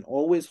think he didn't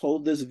always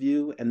hold this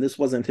view, and this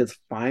wasn't his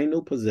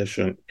final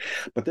position,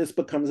 but this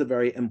becomes a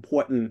very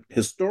important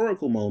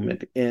historical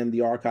moment in the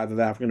archive of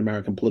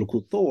African-American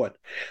political thought,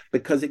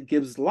 because it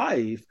gives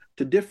life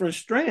to different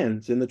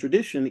strands in the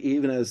tradition,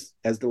 even as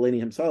Delany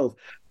himself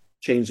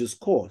changed his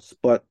course.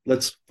 But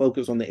let's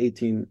focus on the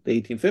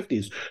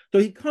 1850s. So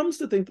he comes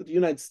to think that the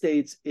United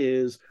States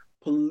is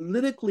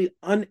politically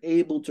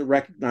unable to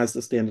recognize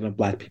the standing of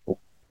Black people.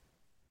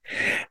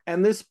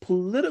 And this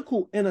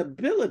political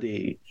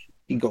inability,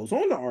 he goes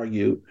on to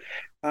argue,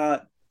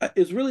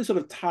 is really sort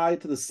of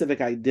tied to the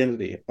civic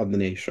identity of the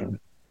nation.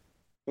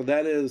 So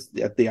that is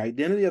that the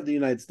identity of the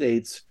United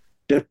States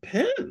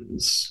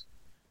depends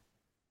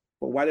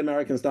for white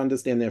Americans to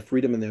understand their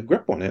freedom and their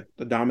grip on it,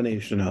 the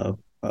domination of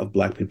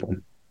Black people.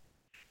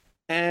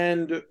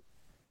 And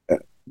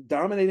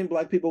dominating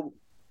Black people,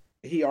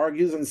 he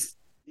argues, and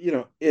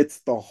it's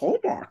the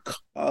hallmark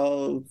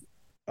of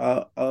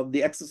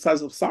the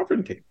exercise of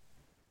sovereignty.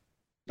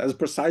 That is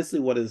precisely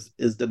what is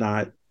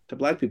denied to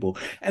Black people.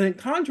 And in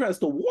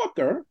contrast to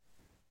Walker,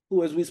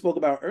 who, as we spoke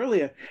about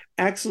earlier,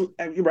 actually,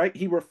 right,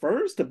 he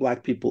refers to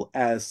Black people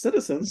as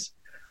citizens.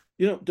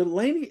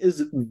 Delany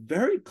is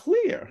very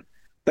clear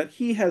that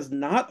he has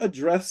not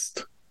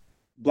addressed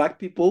Black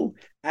people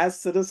as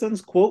citizens,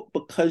 quote,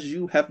 because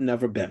you have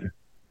never been.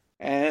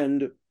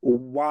 And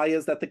why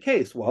is that the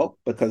case? Well,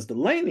 because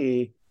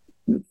Delany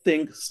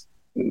thinks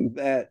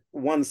that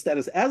one's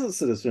status as a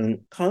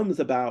citizen comes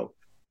about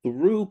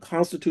through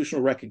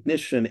constitutional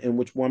recognition in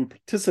which one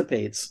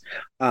participates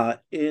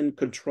in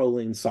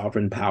controlling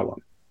sovereign power.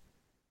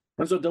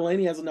 And so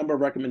Delaney has a number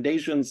of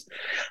recommendations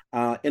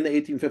in the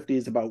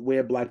 1850s about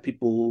where Black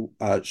people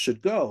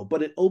should go.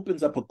 But it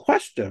opens up a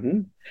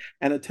question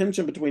and a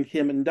tension between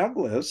him and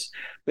Douglass,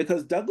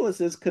 because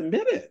Douglass is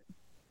committed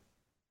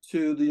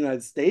to the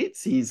United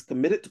States. He's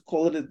committed to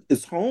call it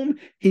his home.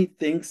 He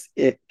thinks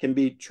it can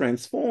be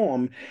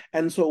transformed.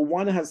 And so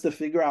one has to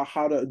figure out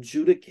how to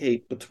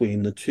adjudicate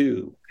between the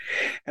two.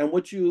 And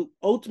what you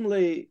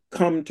ultimately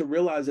come to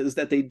realize is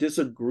that they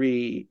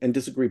disagree, and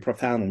disagree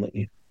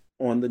profoundly,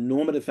 on the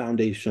normative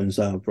foundations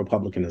of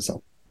republicanism.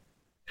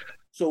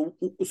 So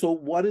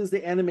what is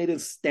the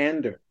animated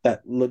standard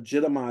that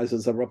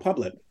legitimizes a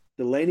republic?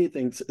 Delaney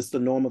thinks it's the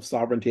norm of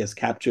sovereignty as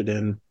captured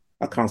in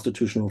a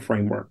constitutional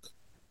framework,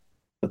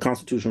 the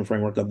constitutional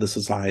framework of the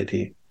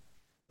society.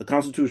 The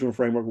constitutional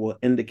framework will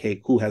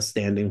indicate who has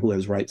standing, who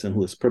has rights, and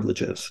who has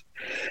privileges.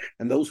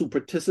 And those who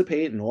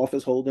participate in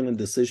office holding and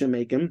decision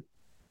making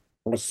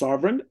are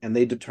sovereign, and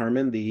they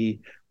determine the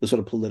sort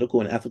of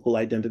political and ethical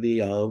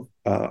identity of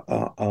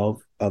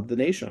the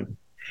nation.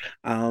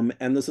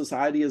 And the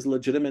society is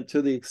legitimate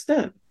to the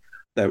extent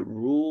that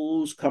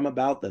rules come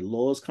about, that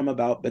laws come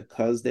about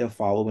because they're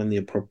following the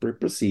appropriate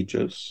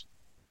procedures,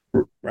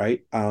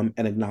 right? And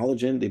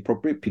acknowledging the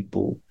appropriate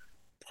people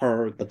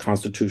per the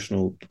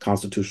constitutional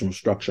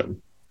structure.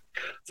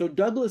 So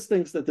Douglass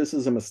thinks that this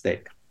is a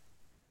mistake.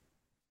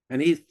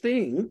 And he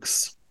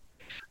thinks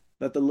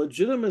that the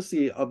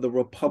legitimacy of the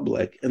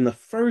republic in the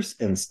first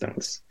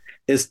instance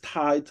is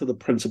tied to the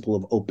principle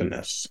of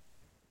openness.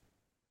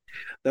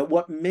 That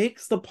what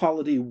makes the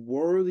polity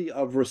worthy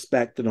of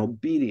respect and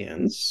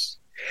obedience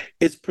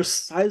is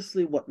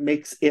precisely what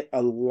makes it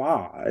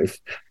alive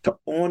to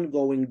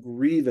ongoing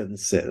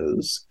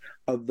grievances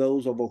of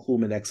those over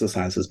whom it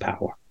exercises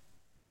power.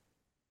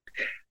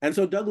 And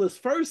so Douglass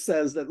first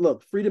says that,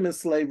 look, freedom and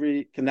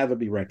slavery can never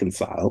be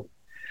reconciled.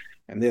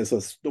 And there's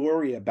a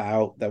story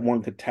about that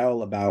one could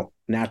tell about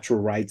natural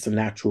rights and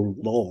natural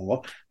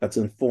law that's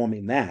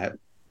informing that.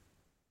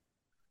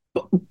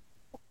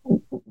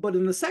 But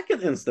in the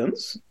second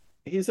instance,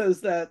 he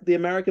says that the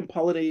American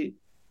polity,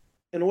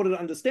 in order to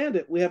understand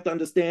it, we have to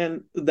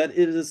understand that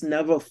it is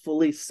never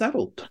fully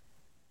settled.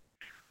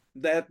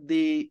 That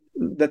the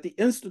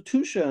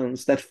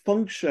institutions that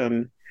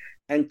function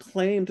and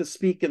claim to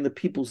speak in the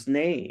people's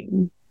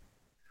name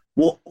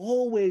will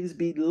always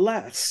be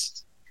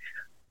less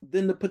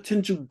than the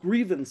potential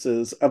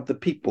grievances of the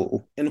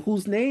people in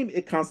whose name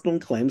it constantly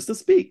claims to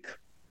speak.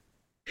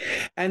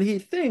 And he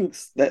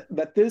thinks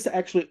that this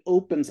actually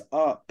opens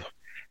up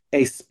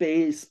a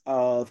space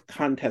of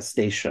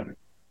contestation.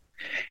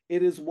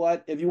 It is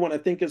what, if you want to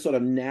think in sort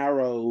of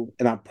narrow,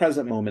 in our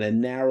present moment,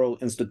 in narrow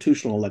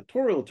institutional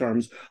electoral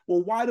terms,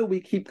 well, why do we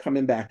keep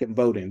coming back and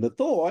voting? The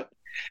thought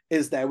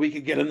is that we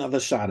could get another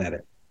shot at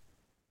it.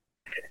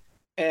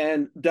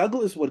 And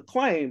Douglass would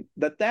claim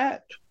that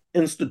that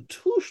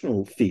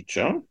institutional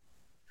feature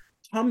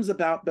comes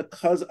about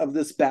because of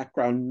this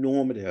background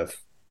normative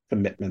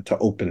commitment to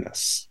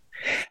openness.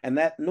 And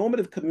that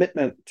normative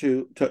commitment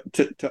to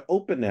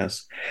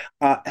openness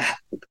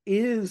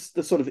is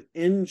the sort of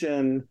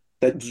engine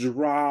that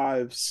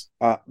drives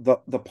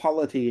the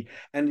polity,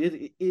 and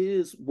it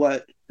is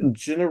what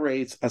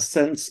generates a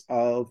sense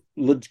of,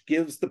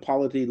 gives the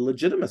polity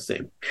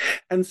legitimacy.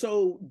 And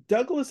so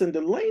Douglass and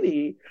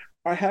Delaney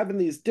are having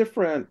these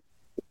different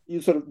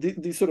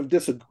these sort of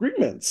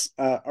disagreements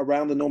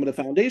around the normative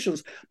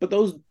foundations, but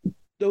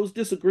those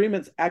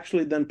disagreements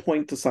actually then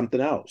point to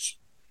something else.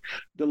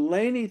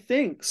 Delaney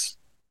thinks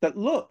that,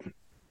 look,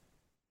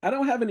 I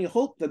don't have any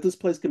hope that this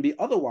place can be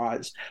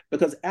otherwise,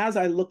 because as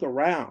I look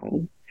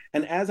around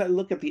and as I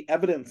look at the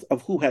evidence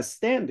of who has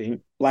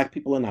standing, Black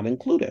people are not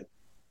included.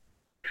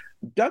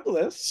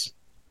 Douglass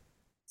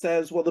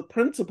says, well, the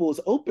principle is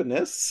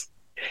openness,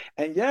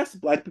 and yes,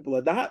 Black people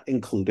are not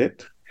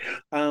included,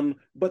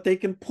 but they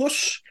can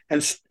push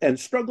and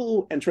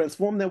struggle and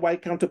transform their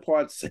white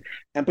counterparts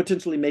and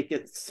potentially make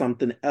it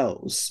something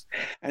else.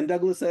 And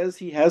Douglass says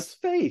he has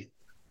faith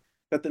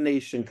that the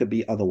nation could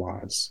be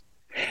otherwise.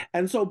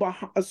 And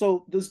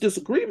so this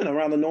disagreement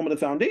around the normative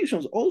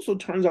foundations also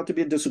turns out to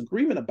be a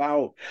disagreement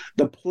about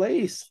the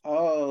place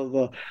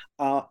of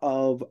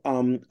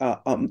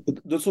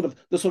the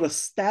sort of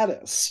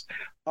status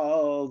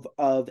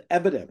of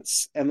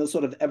evidence and the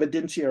sort of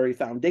evidentiary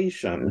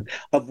foundation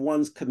of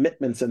one's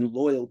commitments and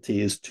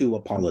loyalties to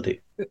a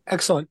polity.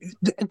 Excellent.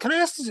 Can I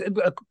ask this?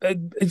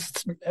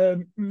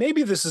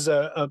 Maybe this is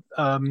a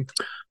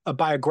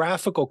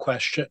biographical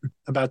question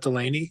about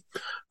Delaney,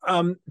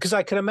 because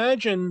I can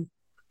imagine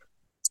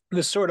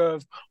this sort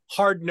of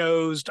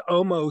hard-nosed,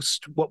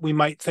 almost what we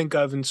might think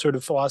of in sort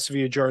of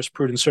philosophy of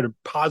jurisprudence, sort of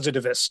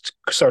positivist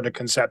sort of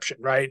conception,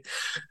 right?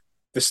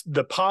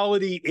 The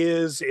polity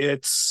is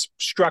its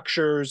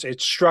structures.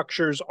 Its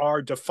structures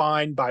are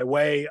defined by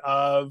way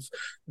of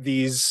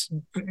these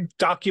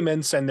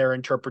documents and their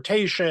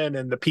interpretation,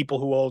 and the people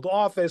who hold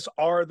office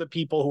are the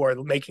people who are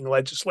making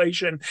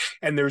legislation,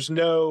 and there's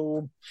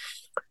no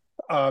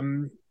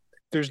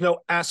there's no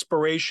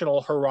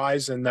aspirational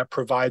horizon that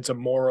provides a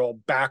moral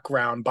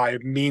background by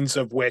means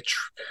of which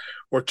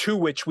or to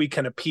which we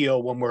can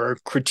appeal when we're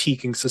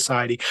critiquing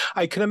society.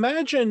 I can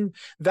imagine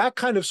that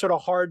kind of sort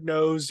of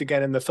hard-nosed,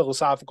 again, in the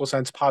philosophical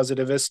sense,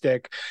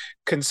 positivistic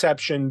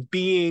conception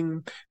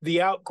being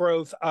the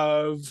outgrowth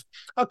of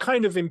a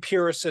kind of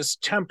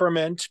empiricist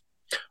temperament.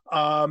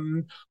 But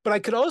I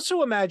could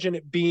also imagine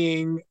it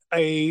being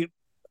a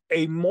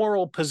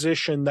moral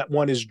position that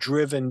one is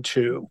driven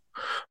to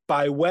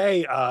by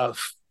way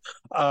of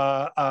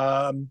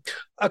a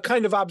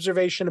kind of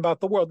observation about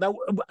the world. Now,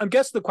 I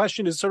guess the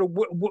question is sort of,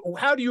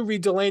 how do you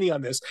read Delany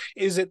on this?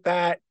 Is it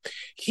that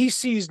he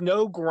sees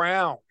no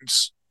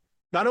grounds?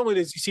 Not only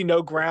does he see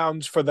no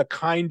grounds for the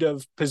kind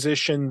of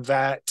position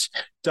that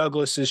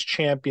Douglas is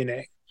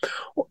championing,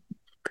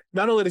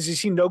 not only does he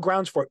see no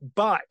grounds for it,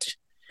 but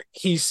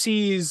he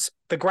sees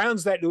the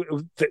grounds that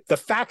the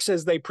facts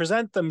as they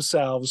present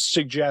themselves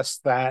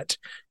suggest that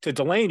to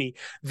Delany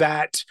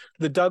that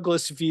the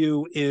Douglas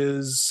view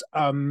is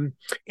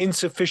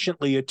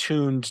insufficiently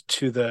attuned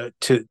to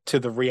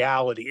the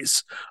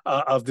realities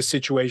of the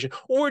situation.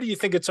 Or do you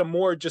think it's a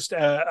more just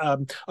a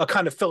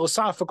kind of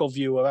philosophical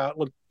view about,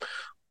 look,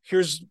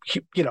 here's,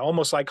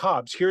 almost like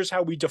Hobbes, here's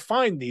how we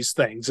define these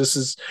things.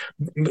 Is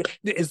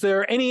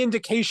there any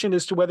indication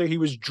as to whether he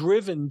was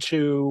driven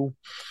to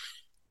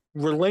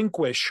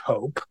relinquish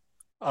hope,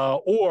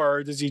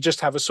 or does he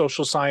just have a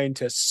social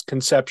scientist's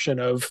conception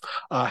of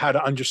how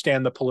to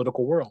understand the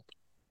political world?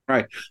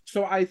 Right.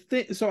 So I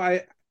think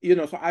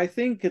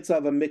it's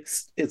of a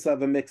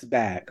mixed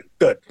bag.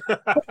 Good.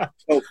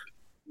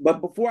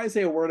 But before I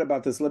say a word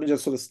about this, let me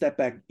just sort of step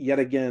back yet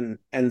again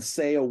and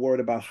say a word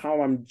about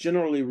how I'm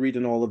generally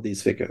reading all of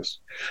these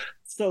figures.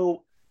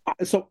 So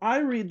I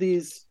read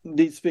these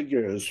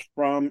figures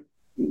from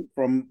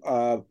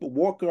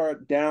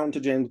Walker down to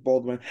James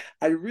Baldwin.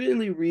 I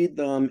really read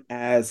them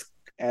as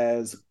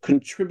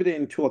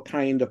contributing to a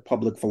kind of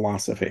public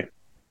philosophy.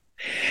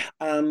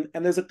 And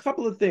there's a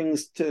couple of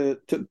things to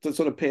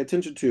sort of pay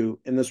attention to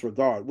in this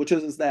regard, which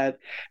is that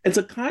it's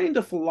a kind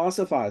of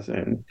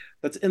philosophizing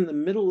that's in the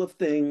middle of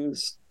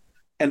things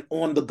and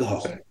on the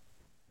go,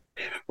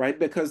 right?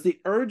 Because the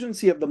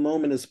urgency of the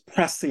moment is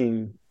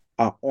pressing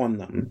on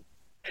them.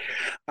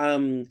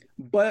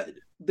 But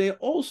they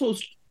also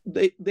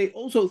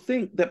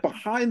think that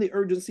behind the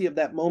urgency of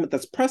that moment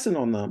that's pressing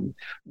on them,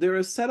 there are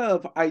a set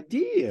of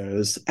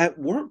ideas at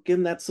work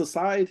in that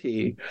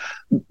society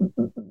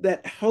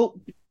that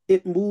help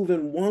it move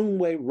in one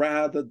way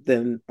rather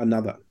than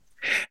another.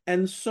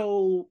 And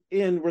so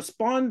in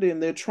responding,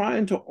 they're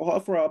trying to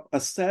offer up a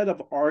set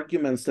of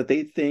arguments that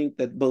they think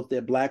that both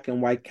their Black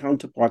and white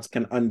counterparts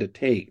can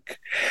undertake.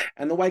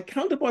 And the white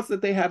counterparts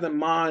that they have in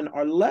mind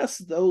are less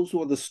those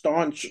who are the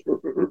staunch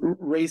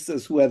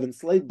racists who have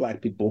enslaved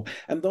Black people,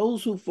 and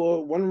those who,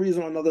 for one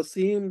reason or another,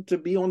 seem to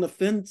be on the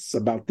fence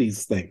about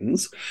these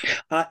things.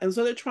 And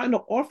so they're trying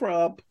to offer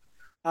up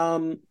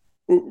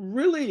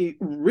really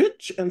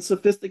rich and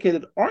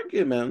sophisticated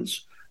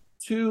arguments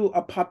to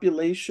a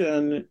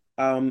population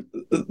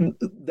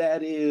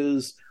that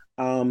is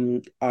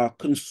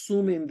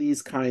consuming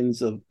these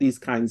kinds of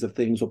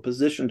things, or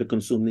positioned to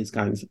consume these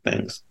kinds of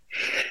things.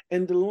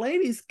 In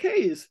Delany's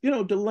case,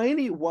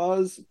 Delany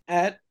was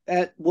at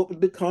what would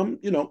become,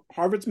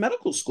 Harvard's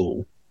medical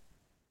school.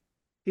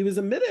 He was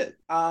admitted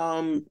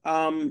by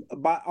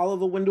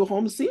Oliver Wendell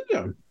Holmes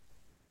Sr.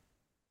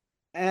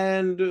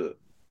 And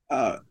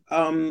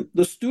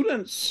the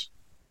students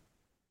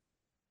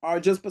are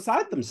just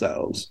beside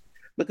themselves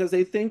because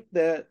they think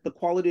that the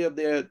quality of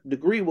their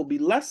degree will be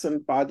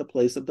lessened by the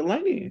place of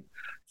Delany.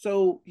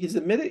 So he's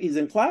admitted, he's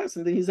in class,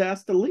 and then he's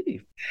asked to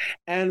leave.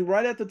 And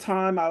right at the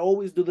time, I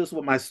always do this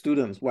with my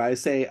students, where I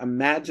say,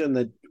 imagine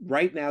that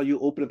right now you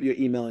open up your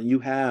email and you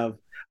have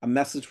a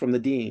message from the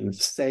dean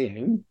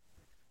saying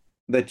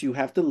that you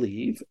have to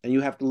leave, and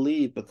you have to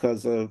leave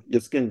because of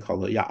your skin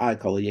color, your eye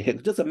color, your hair.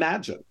 Just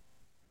imagine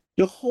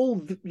your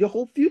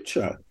whole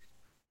future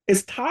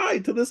is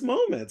tied to this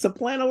moment. It's a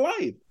plan of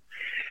life.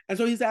 And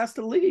so he's asked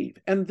to leave.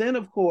 And then,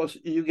 of course,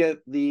 you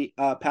get the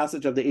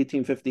passage of the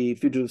 1850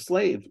 Fugitive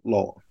Slave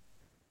Law.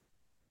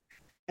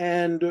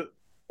 And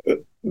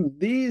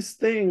these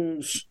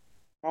things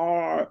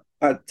are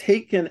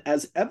taken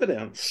as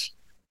evidence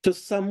to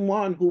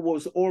someone who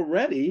was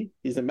already,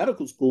 he's in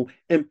medical school,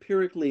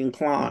 empirically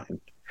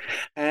inclined.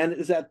 And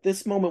it's at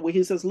this moment where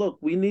he says, look,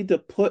 we need to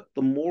put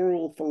the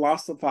moral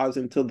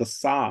philosophizing to the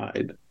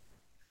side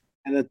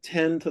and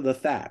attend to the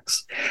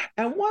facts.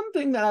 And one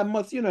thing that I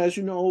must, as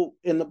you know,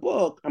 in the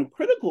book, I'm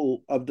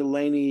critical of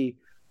Delany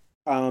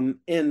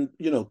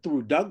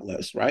through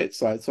Douglas, right?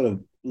 So I sort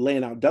of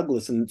laying out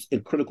Douglas and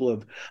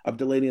critical of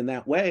Delany in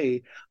that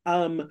way.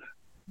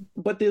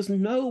 But there's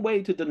no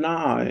way to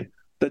deny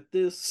that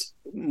this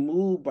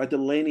move by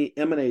Delany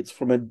emanates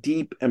from a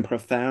deep and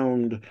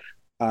profound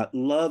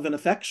love and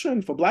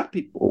affection for Black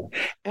people,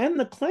 and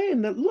the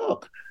claim that,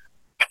 look,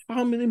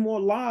 how many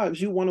more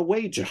lives you want to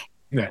wager?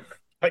 Yeah.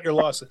 Cut your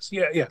losses.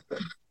 Yeah,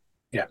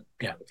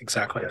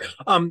 exactly.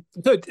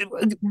 Good.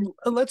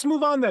 Let's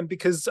move on then,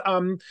 because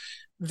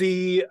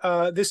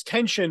this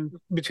tension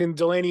between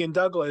Delaney and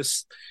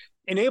Douglas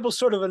enables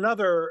sort of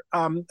another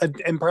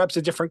and perhaps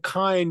a different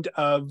kind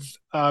of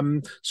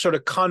sort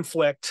of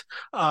conflict,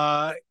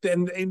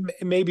 and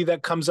maybe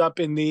that comes up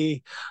in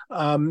the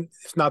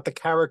if not the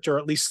character,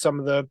 at least some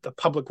of the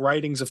public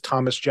writings of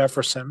Thomas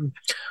Jefferson.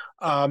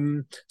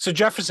 So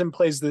Jefferson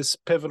plays this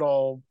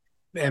pivotal,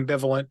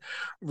 ambivalent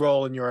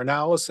role in your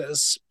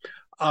analysis,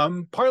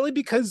 partly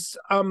because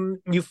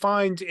you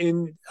find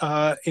in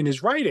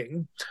his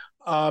writing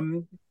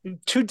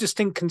two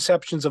distinct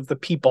conceptions of the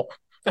people.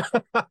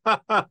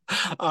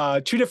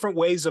 Two different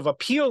ways of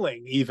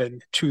appealing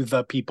even to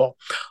the people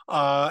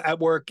at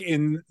work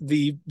in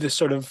the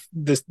sort of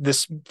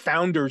this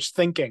founder's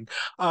thinking.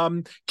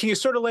 Can you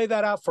sort of lay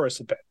that out for us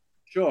a bit?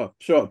 Sure.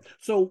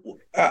 So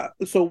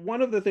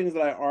one of the things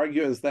that I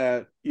argue is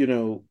that,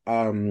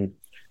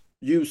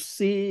 you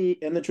see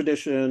in the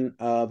tradition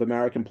of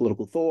American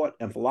political thought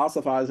and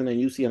philosophizing,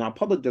 and you see in our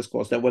public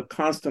discourse, that we're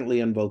constantly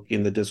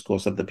invoking the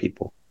discourse of the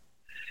people.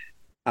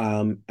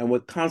 And we're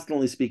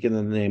constantly speaking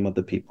in the name of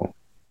the people.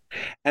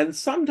 And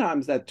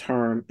sometimes that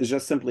term is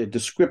just simply a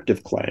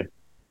descriptive claim.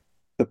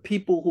 The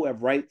people who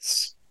have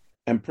rights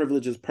and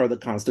privileges per the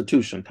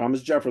Constitution.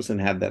 Thomas Jefferson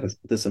had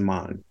this in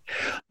mind.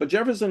 But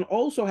Jefferson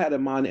also had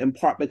in mind, in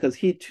part because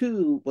he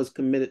too was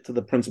committed to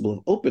the principle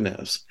of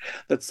openness,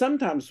 that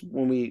sometimes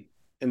when we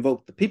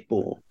invoke the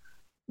people,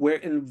 we're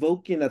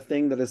invoking a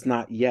thing that is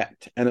not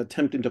yet and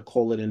attempting to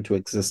call it into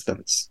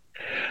existence.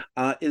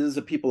 It is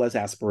a people as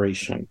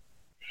aspiration.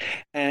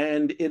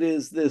 And it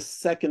is this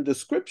second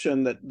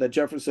description that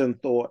Jefferson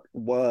thought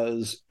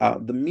was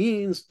the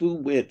means through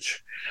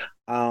which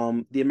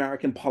the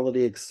American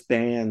polity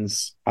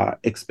expands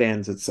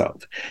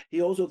itself.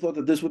 He also thought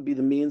that this would be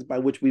the means by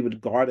which we would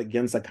guard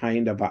against a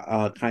kind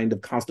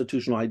of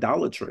constitutional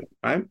idolatry,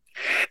 right?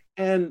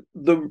 And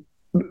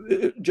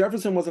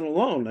Jefferson wasn't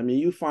alone. I mean,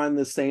 you find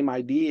the same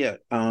idea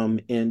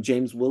in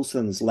James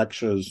Wilson's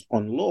lectures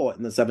on law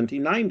in the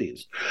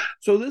 1790s.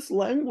 So this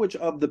language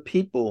of the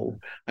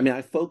people, I mean,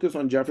 I focus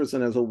on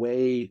Jefferson as a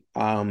way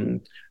to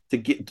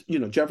get,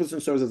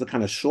 Jefferson serves as a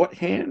kind of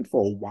shorthand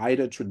for a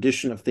wider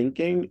tradition of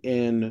thinking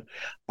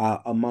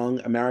among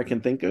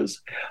American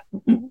thinkers.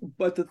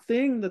 But the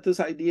thing that this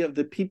idea of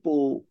the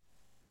people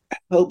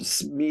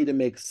helps me to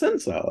make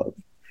sense of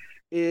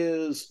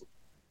is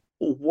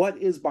what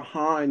is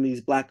behind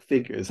these Black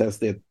figures as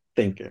they're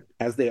thinking,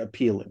 as they're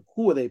appealing.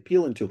 Who are they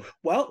appealing to?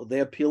 Well,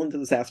 they're appealing to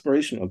this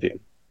aspirational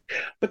view.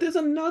 But there's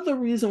another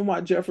reason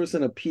why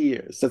Jefferson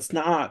appears that's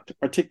not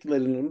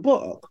articulated in the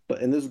book,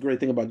 and this is a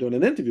great thing about doing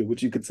an interview,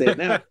 which you could say it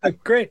now.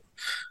 Great.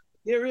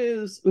 There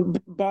is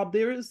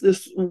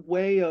this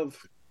way of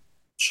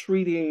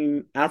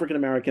treating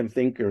African-American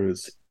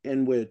thinkers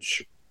in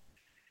which,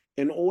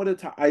 in order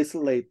to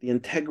isolate the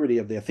integrity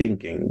of their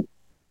thinking,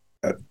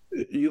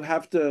 you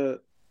have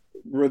to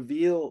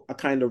reveal a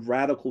kind of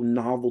radical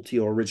novelty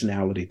or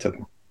originality to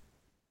them.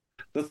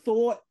 The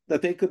thought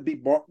that they could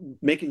be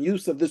making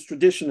use of this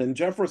tradition, and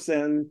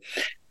Jefferson,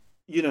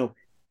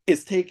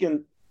 is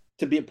taken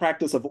to be a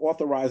practice of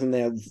authorizing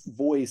their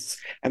voice,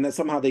 and that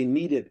somehow they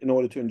need it in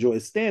order to enjoy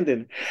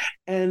standing.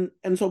 And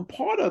so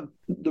part of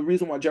the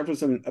reason why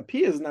Jefferson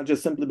appears is not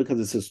just simply because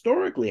it's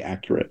historically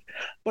accurate,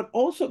 but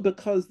also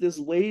because there's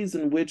ways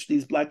in which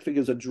these Black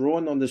figures are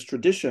drawing on this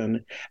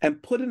tradition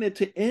and putting it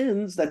to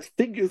ends that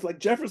figures like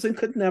Jefferson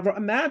could never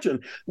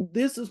imagine.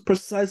 This is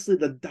precisely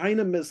the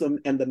dynamism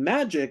and the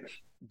magic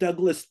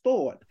Douglas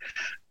thought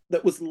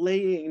that was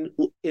laying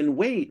in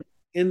wait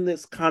in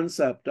this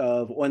concept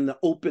of, or in the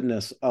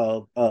openness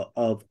of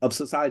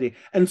society.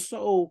 And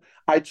so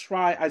I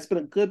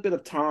spent a good bit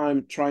of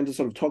time trying to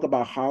sort of talk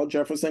about how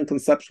Jefferson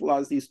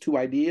conceptualized these two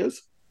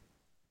ideas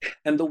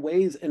and the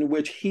ways in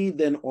which he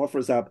then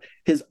offers up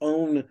his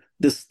own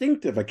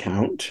distinctive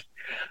account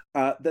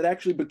that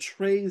actually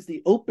betrays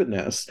the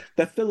openness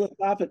that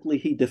philosophically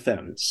he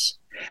defends.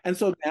 And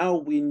so now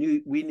we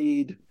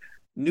need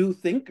new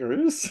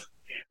thinkers,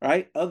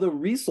 right? Other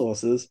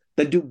resources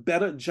that do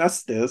better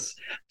justice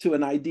to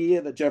an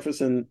idea that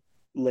Jefferson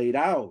laid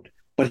out,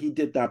 but he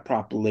did not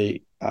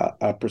properly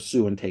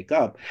pursue and take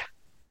up.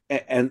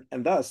 And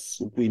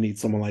thus, we need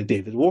someone like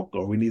David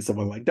Walker. We need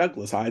someone like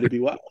Douglas Ida B.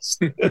 Wells.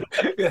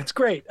 That's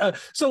great.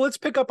 So let's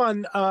pick up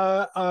on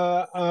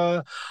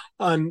the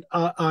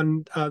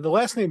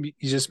last name you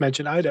just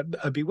mentioned, Ida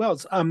B.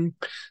 Wells.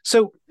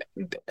 So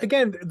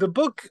again, the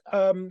book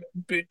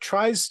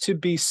tries to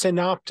be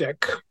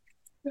synoptic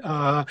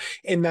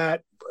in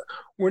that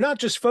we're not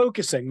just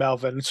focusing,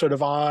 Melvin, sort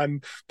of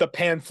on the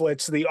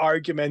pamphlets, the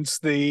arguments,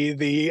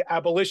 the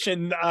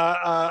abolition,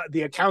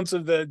 the accounts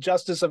of the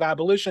justice of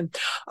abolition.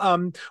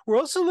 We're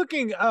also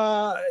looking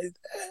at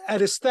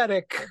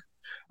aesthetic,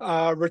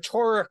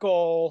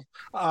 rhetorical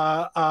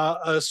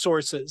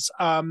sources.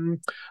 In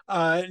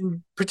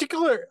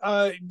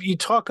particular, you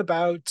talk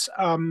about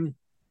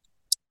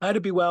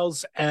Ida B.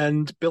 Wells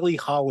and Billie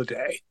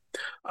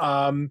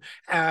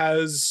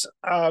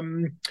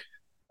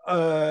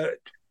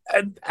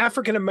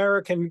African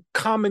American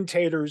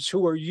commentators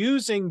who are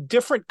using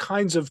different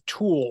kinds of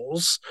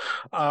tools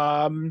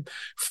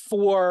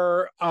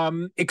for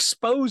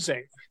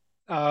exposing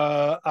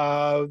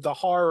the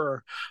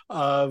horror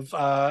of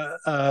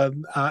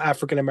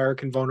African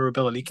American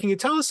vulnerability. Can you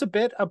tell us a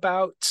bit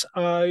about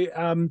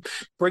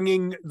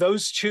bringing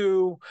those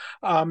two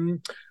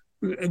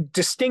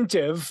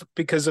distinctive,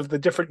 because of the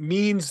different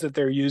means that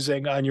they're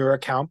using on your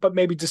account, but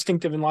maybe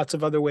distinctive in lots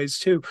of other ways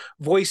too,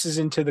 voices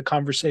into the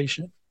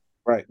conversation?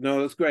 Right.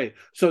 No, that's great.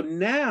 So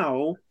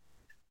now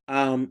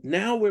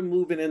we're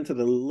moving into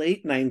the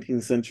late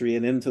 19th century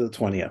and into the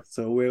 20th.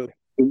 So we're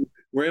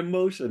in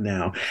motion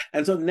now.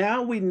 And so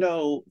now we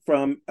know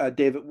from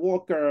David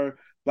Walker,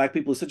 Black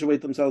people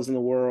situate themselves in the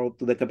world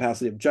through the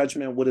capacity of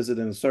judgment. What is it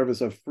in the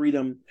service of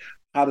freedom?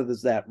 How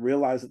does that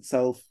realize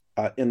itself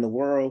in the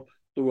world?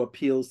 Through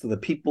appeals to the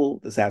people,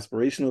 this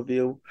aspirational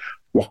view.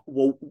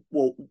 Well,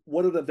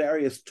 what are the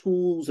various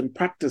tools and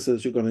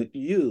practices you're going to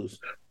use?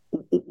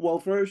 Well,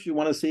 first, you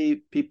want to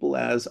see people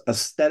as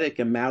aesthetic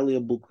and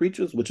malleable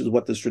creatures, which is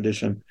what this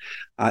tradition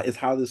is,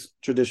 how this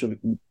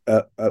tradition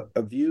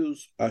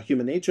views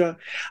human nature.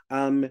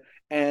 And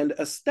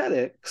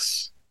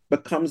aesthetics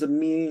becomes a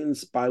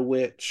means by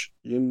which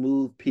you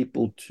move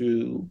people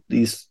to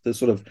this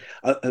sort of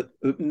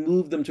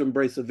move them to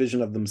embrace a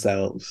vision of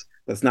themselves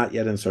that's not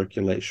yet in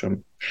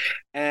circulation.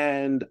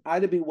 And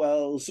Ida B.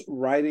 Wells,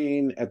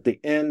 writing at the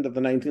end of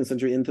the 19th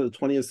century into the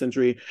 20th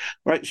century,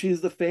 right?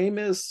 She's the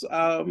famous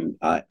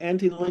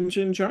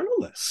anti-lynching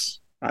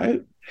journalist,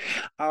 right?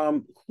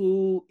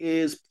 Who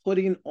is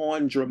putting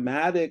on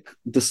dramatic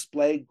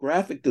display,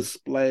 graphic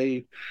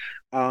display,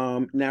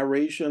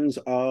 narrations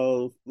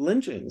of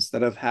lynchings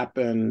that have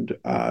happened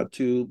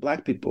to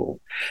Black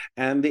people.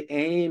 And the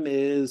aim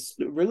is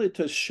really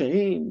to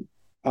shame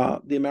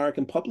the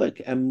American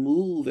public and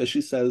move, as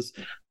she says,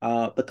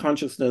 the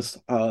consciousness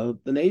of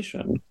the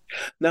nation.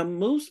 Now,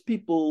 most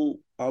people,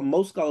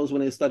 most scholars,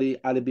 when they study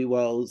Ida B.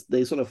 Wells,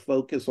 they sort of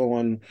focus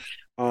on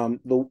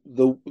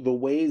the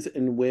ways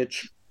in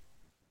which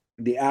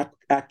the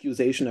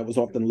accusation that was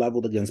often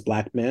leveled against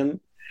Black men,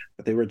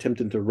 that they were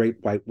attempting to rape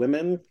white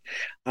women,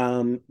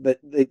 that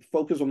they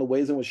focus on the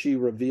ways in which she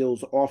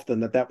reveals often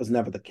that was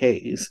never the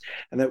case.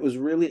 And that was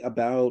really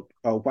about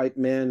white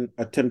men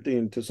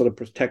attempting to sort of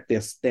protect their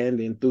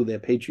standing through their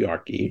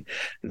patriarchy.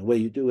 And the way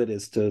you do it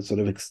is to sort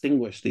of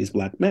extinguish these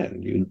Black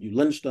men. You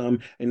lynch them,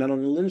 and not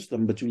only lynch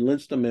them, but you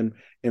lynch them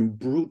in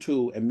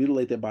brutal and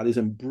mutilate their bodies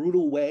in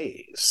brutal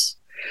ways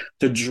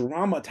to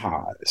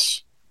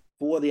dramatize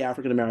for the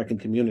African American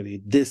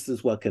community. This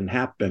is what can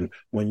happen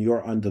when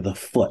you're under our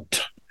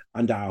foot.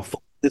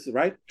 This is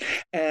right.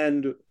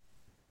 And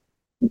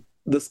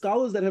the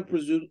scholars that have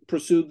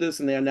pursued this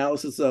in their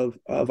analysis of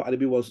Ida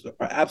B. Wells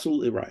are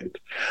absolutely right.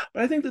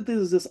 But I think that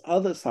there's this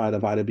other side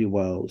of Ida B.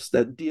 Wells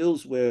that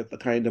deals with the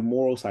kind of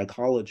moral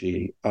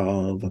psychology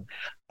of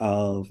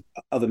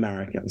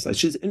Americans. Like,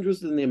 she's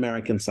interested in the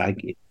American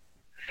psyche.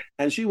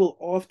 And she will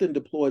often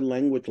deploy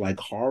language like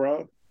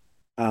horror.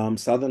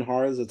 Southern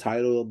Horror is the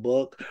title of the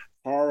book.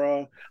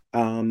 Horror,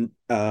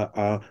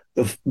 the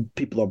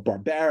people are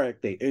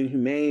barbaric, they're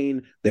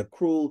inhumane, they're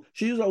cruel.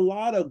 She used a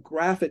lot of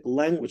graphic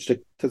language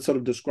to sort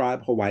of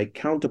describe her white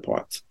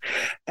counterparts.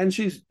 And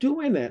she's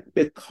doing it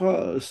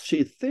because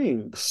she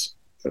thinks,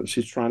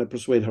 she's trying to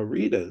persuade her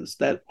readers,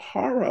 that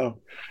horror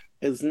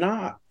is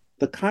not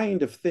the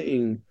kind of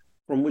thing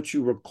from which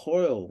you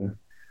recoil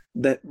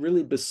that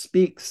really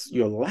bespeaks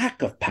your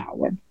lack of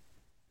power,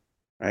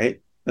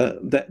 right?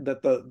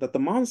 That the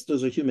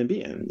monsters are human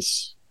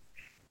beings.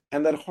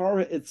 And that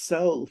horror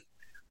itself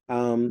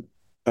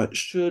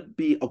should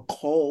be a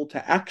call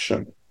to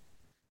action.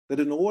 That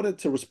in order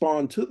to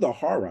respond to the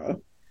horror,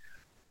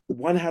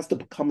 one has to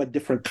become a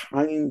different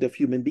kind of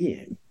human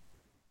being,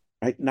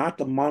 right? Not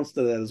the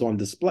monster that is on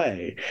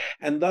display.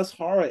 And thus,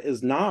 horror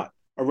is not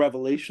a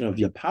revelation of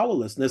your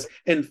powerlessness.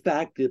 In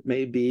fact, it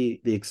may be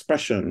the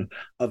expression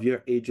of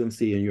your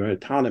agency and your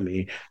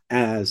autonomy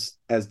as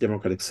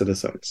democratic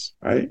citizens,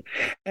 right?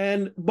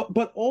 And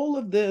but all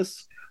of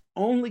this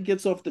only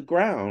gets off the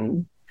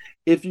ground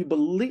if you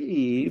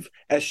believe,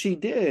 as she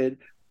did,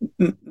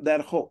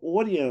 that her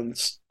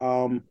audience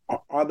are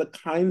the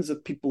kinds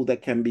of people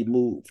that can be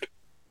moved.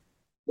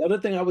 The other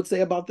thing I would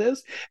say about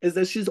this is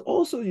that she's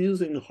also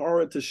using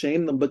horror to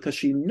shame them because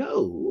she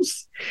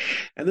knows,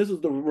 and this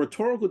is the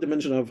rhetorical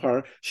dimension of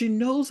her, she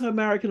knows her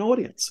American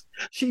audience.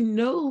 She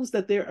knows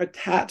that they're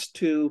attached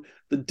to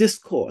the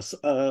discourse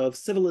of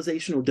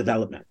civilizational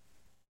development.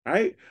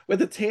 Right? With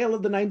the tail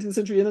of the 19th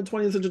century and the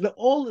 20th century,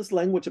 all this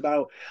language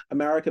about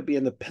America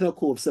being the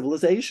pinnacle of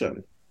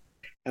civilization.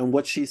 And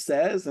what she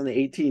says in the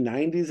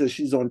 1890s as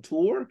she's on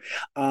tour,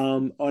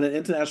 on an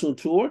international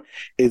tour,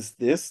 is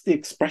this the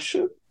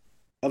expression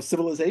of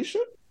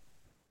civilization?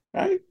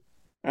 Right?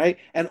 Right?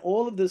 And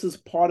all of this is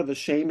part of a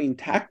shaming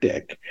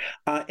tactic,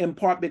 in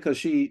part because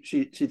she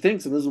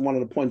thinks, and this is one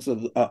of the points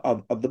of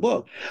the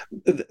book,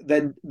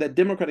 that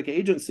democratic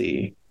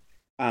agency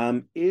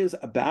is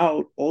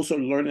about also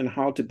learning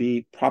how to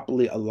be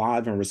properly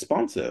alive and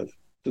responsive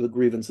to the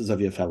grievances of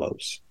your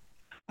fellows.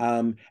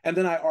 And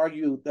then I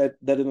argue that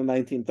in the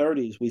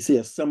 1930s we see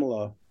a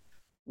similar,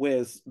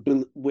 whereas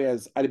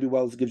Ida B.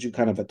 Wells gives you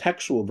kind of a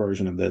textual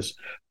version of this,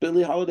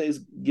 Billie Holiday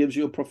gives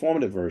you a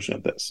performative version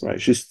of this,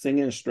 right? She's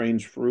singing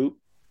Strange Fruit.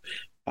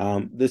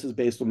 This is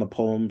based on the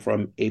poem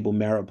from Abel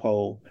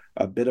Maripol,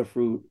 Bitter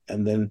Fruit,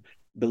 and then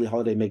Billie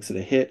Holiday makes it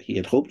a hit. He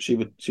had hoped she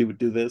would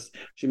do this.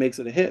 She makes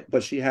it a hit,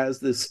 but she has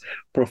this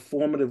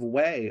performative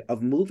way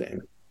of moving.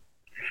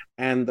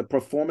 And the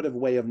performative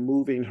way of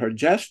moving, her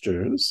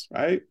gestures,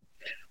 right?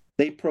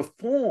 They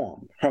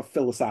perform her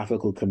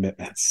philosophical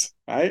commitments,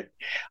 right?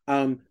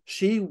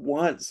 She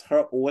wants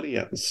her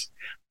audience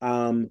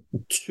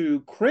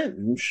to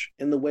cringe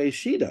in the way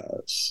she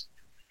does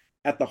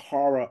at the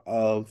horror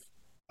of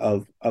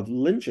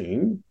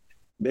lynching,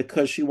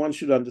 because she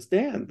wants you to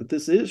understand that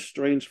this is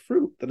strange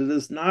fruit, that it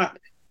is not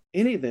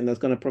anything that's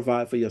going to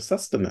provide for your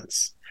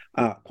sustenance.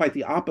 Quite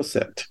the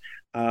opposite.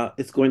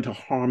 It's going to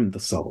harm the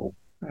soul,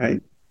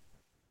 right?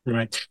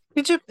 Right.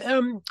 Did you?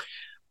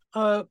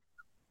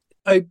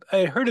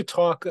 I heard a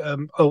talk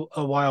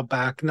a while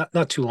back,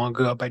 not too long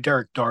ago, by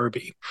Derek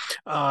Darby,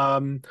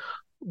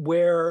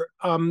 where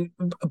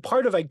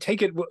part of, I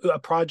take it, a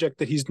project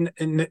that he's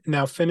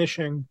now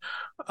finishing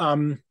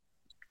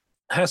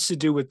has to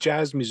do with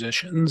jazz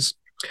musicians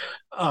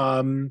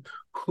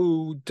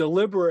who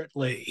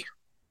deliberately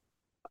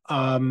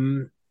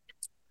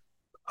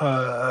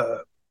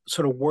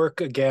sort of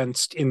work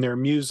against, in their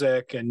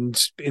music and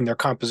in their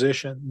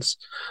compositions,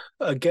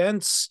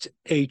 against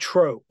a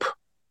trope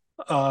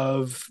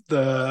of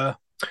the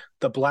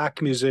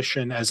Black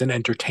musician as an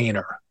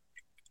entertainer.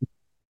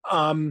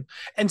 And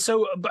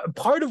so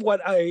part of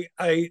what I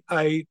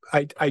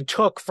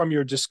took from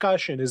your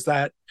discussion is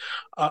that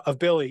of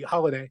Billie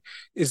Holiday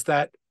is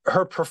that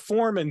her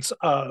performance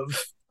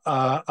of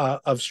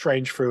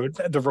Strange Fruit,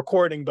 the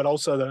recording, but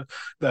also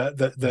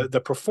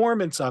the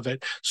performance of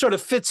it, sort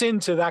of fits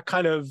into that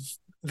kind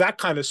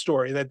of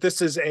story. That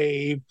this is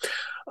a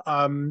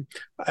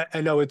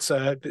I know it's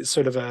a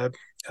sort of a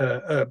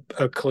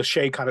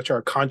cliche kind of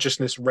term,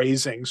 consciousness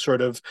raising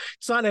sort of.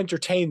 It's not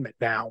entertainment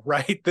now,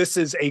 right? This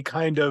is a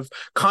kind of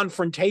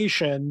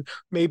confrontation,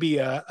 maybe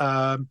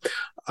a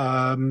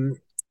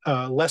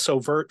less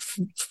overt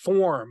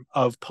form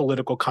of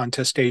political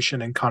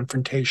contestation and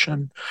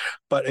confrontation,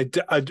 but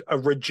a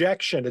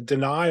rejection, a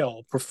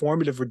denial,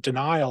 performative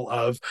denial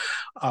of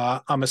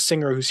I'm a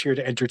singer who's here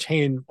to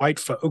entertain white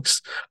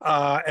folks,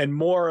 and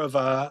more of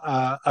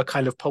a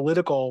kind of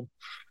political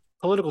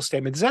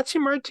statement. Does that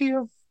seem right to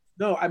you?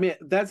 No, I mean,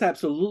 that's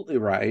absolutely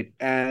right.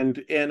 And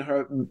in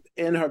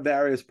her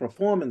various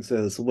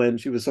performances, when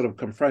she was sort of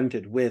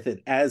confronted with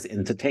it as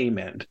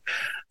entertainment,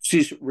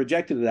 she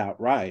rejected it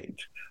outright.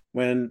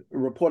 When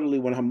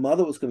reportedly, when her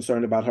mother was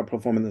concerned about her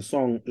performing the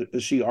song,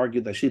 she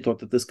argued that she thought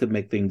that this could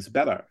make things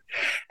better.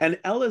 And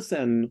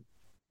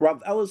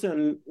Ralph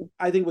Ellison,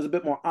 I think, was a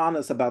bit more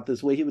honest about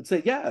this, where he would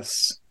say,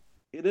 yes,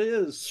 it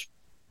is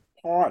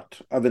part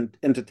of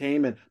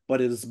entertainment,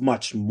 but it is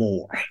much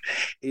more.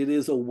 It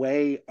is a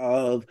way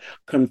of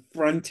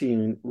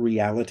confronting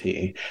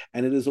reality,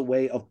 and it is a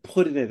way of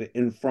putting it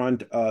in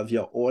front of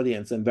your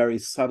audience in very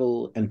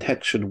subtle and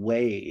textured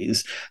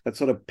ways that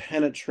sort of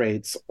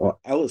penetrates, or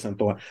Ellison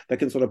thought, that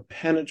can sort of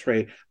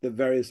penetrate the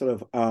very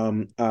sort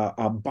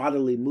of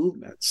bodily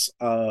movements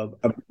of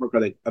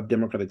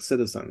democratic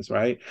citizens,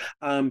 right?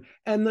 And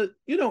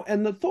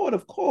the thought,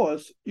 of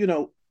course,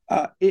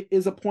 it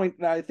is a point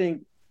that I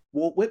think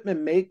Walt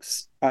Whitman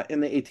makes in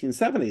the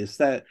 1870s,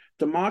 that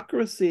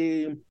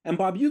democracy, and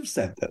Bob, you've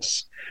said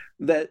this,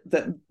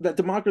 that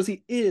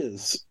democracy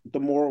is the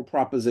moral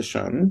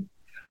proposition,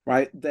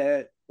 right?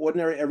 That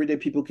ordinary everyday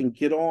people can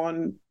get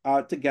on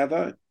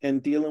together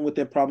and dealing with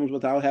their problems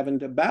without having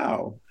to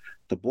bow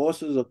to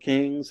bosses or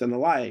kings and the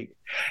like.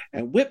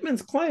 And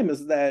Whitman's claim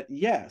is that,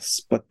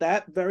 yes, but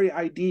that very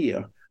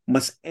idea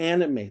must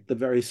animate the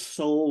very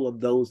soul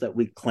of those that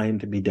we claim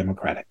to be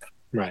democratic.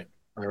 Right.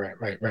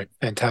 Right.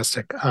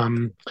 Fantastic.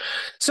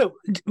 So,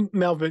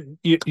 Melvin,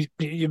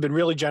 you've been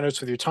really generous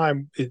with your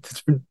time.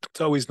 It's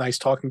always nice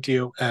talking to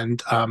you. And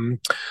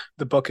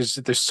the book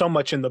there's so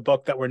much in the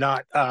book that we're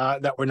not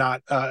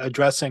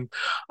addressing.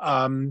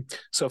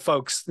 So,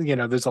 folks,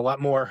 there's a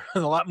lot more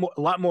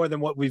than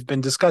what we've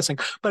been discussing.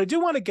 But I do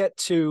want to get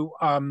to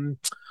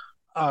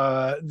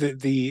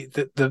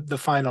the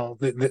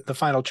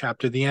final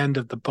chapter, the end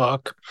of the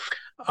book.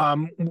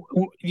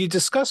 You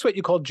discuss what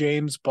you call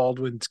James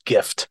Baldwin's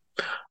gift.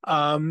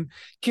 Can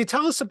you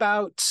tell us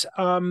about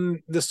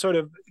the sort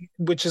of,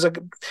 which is I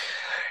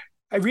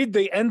read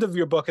the end of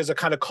your book as a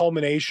kind of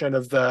culmination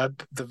of the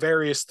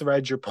various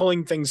threads. You're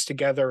pulling things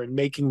together and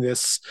making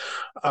this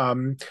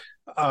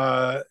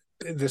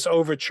this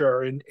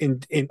overture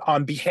in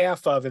on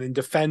behalf of and in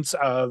defense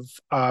of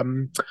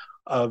the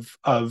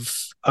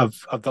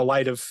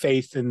light of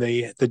faith in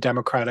the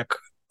democratic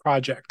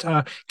project. Can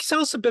you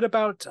tell us a bit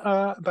about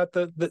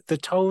the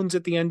tones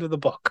at the end of the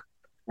book?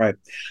 Right.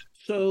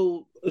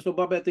 So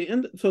Bob, at the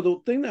end, so the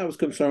thing that I was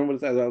concerned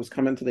with as I was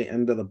coming to the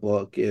end of the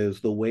book is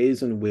the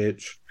ways in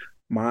which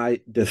my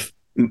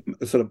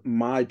sort of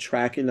my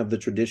tracking of the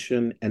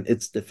tradition and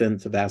its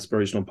defense of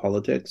aspirational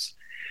politics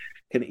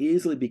can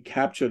easily be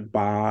captured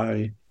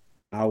by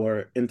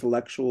our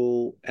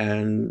intellectual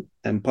and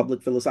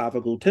public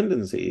philosophical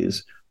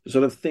tendencies to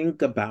sort of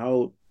think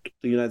about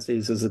the United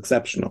States as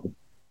exceptional.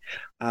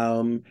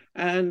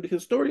 And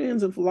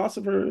historians and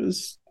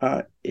philosophers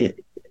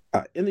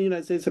in the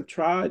United States have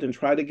tried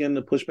again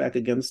to push back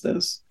against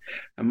this.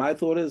 And my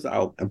thought is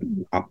I'll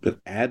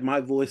add my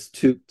voice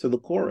to the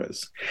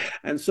chorus.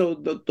 And so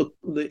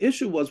the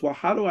issue was, well,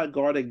 how do I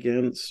guard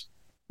against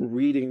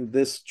reading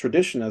this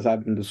tradition as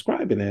I've been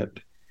describing it,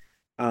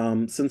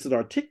 since it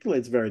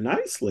articulates very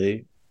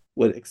nicely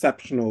with the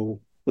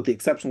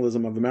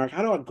exceptionalism of America?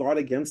 How do I guard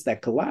against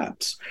that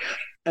collapse?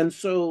 And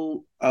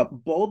so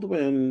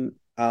Baldwin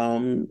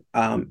and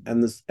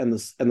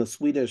the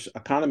Swedish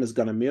economist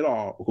Gunnar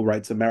Myrdal, who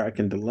writes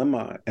American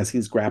Dilemma as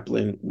he's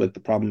grappling with the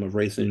problem of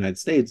race in the United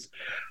States,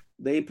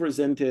 they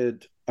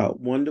presented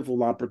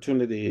wonderful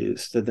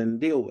opportunities to then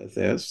deal with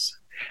this.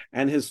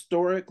 And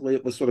historically,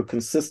 it was sort of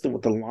consistent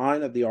with the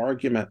line of the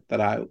argument that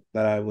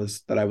I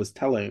was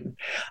telling.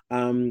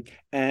 And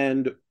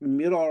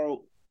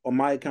Myrdal, on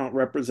my account,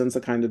 represents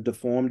a kind of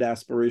deformed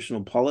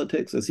aspirational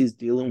politics as he's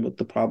dealing with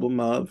the problem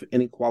of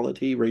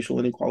inequality, racial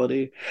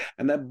inequality,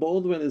 and that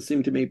Baldwin, it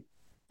seemed to me,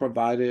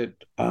 provided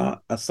a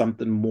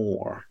something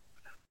more.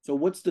 So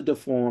what's the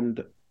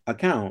deformed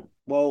account?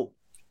 Well,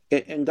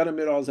 in Gunnar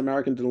Myrdal's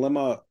American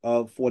Dilemma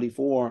of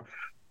 44,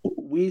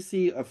 we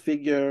see a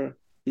figure,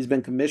 he's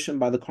been commissioned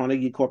by the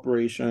Carnegie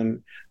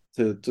Corporation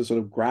to sort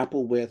of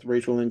grapple with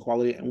racial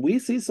inequality, and we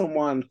see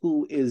someone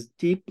who is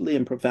deeply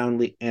and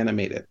profoundly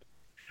animated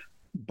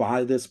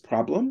by this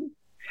problem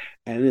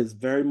and is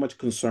very much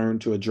concerned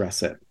to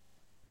address it.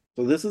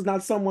 So this is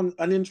not someone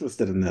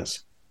uninterested in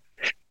this.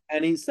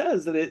 And he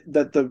says that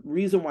the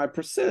reason why it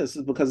persists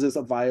is because it's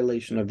a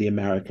violation of the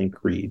American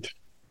creed.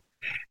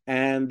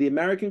 And the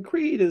American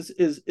creed is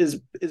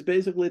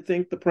basically,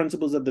 think the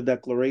principles of the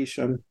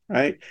Declaration,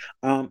 right?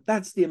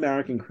 That's the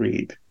American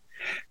creed.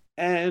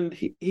 And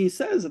he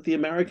says that the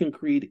American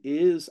creed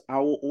is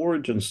our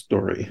origin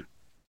story.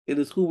 It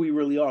is who we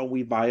really are.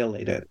 We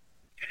violate it.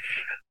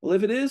 Well,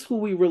 if it is who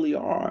we really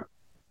are,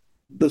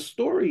 the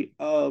story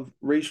of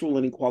racial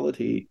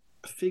inequality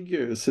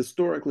figures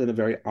historically in a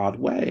very odd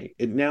way.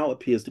 It now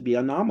appears to be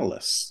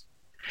anomalous.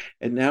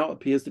 It now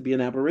appears to be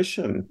an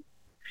aberration.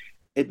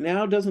 It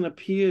now doesn't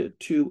appear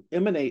to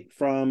emanate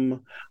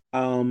from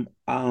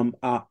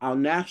our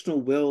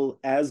national will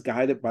as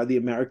guided by the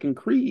American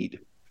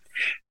creed.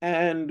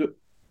 And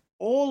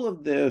all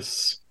of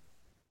this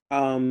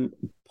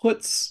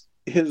puts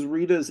his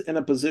readers in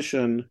a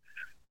position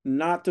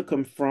not to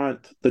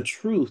confront the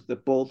truth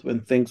that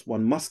Baldwin thinks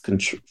one must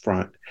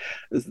confront,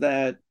 is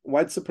that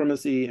white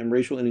supremacy and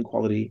racial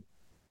inequality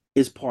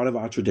is part of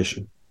our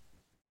tradition.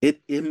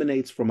 It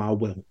emanates from our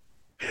will.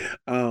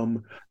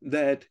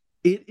 That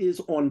it is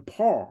on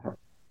par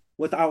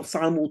with our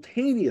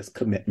simultaneous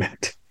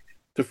commitment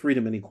to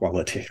freedom and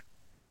equality.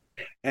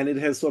 And it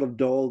has sort of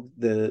dulled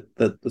the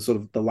sort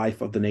of the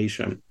life of the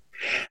nation.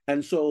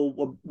 And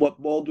so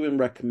what Baldwin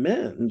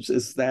recommends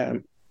is that,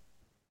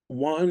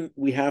 one,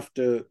 we have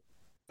to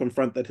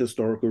confront that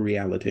historical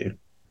reality,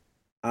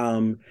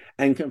 and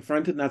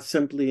confront it not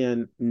simply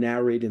in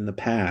narrating the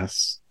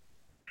past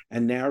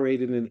and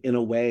narrating it in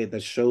a way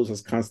that shows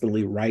us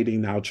constantly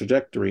writing our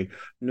trajectory.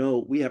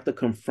 No, we have to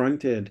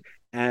confront it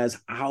as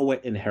our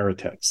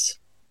inheritance,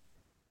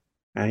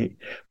 right?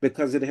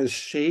 Because it has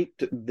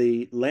shaped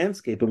the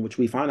landscape in which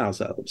we find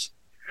ourselves.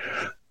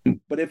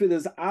 But if it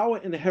is our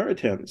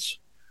inheritance,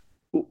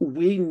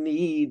 we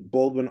need,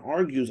 Baldwin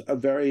argues, a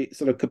very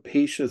sort of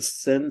capacious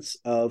sense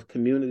of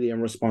community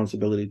and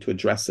responsibility to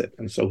address it.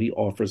 And so he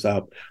offers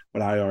up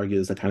what I argue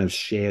is a kind of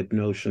shared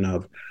notion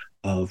of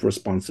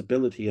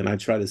responsibility. And I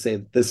try to say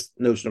that this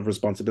notion of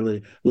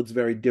responsibility looks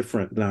very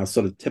different than our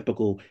sort of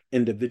typical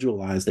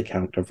individualized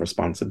account of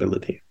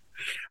responsibility.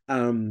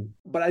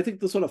 But I think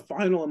the sort of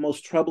final and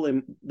most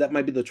troubling, that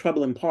might be the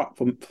troubling part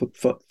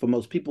for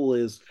most people,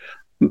 is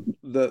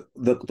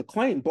the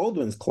claim,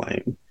 Baldwin's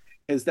claim,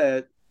 is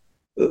that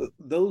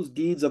those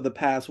deeds of the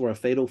past were a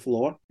fatal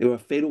flaw. They were a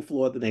fatal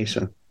flaw of the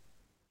nation.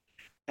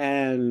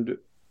 And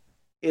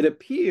it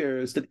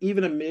appears that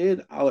even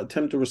amid our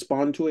attempt to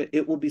respond to it,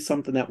 it will be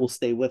something that will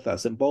stay with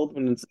us. And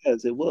Baldwin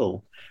says it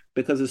will,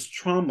 because it's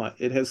trauma.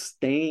 It has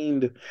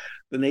stained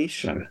the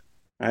nation,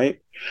 right?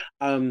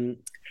 And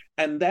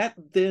that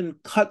then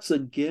cuts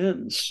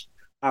against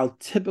our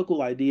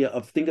typical idea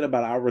of thinking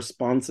about our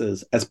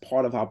responses as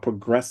part of our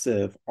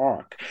progressive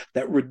arc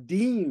that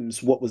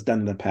redeems what was done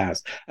in the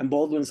past. And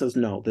Baldwin says,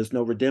 no, there's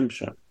no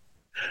redemption.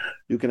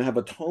 You can have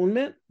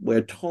atonement, where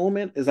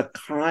atonement is a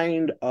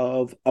kind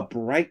of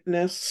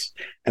uprightness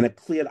and a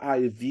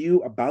clear-eyed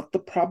view about the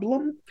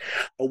problem,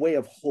 a way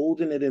of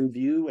holding it in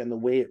view and the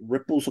way it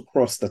ripples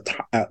across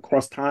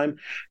time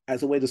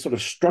as a way to sort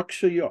of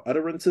structure your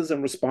utterances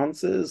and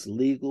responses,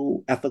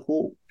 legal,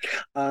 ethical,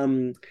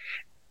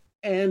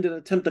 and an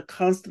attempt to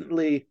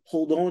constantly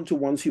hold on to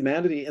one's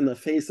humanity in the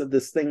face of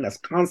this thing that's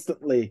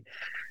constantly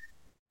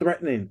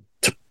threatening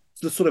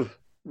to sort of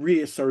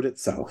reassert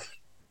itself.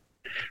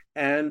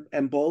 And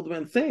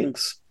Baldwin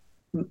thinks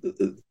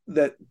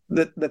that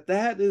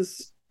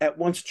is at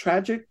once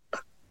tragic,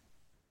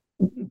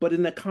 but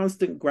in a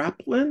constant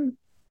grappling,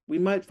 we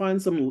might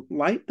find some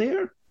light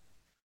there.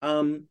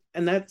 And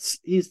that's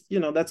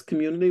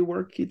community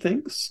work, he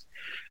thinks.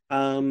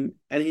 And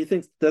he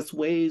thinks that's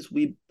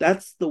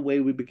the way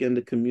we begin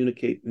to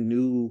communicate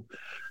new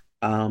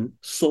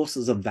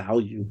sources of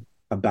value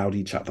about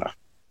each other,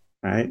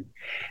 right?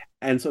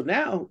 And so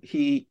now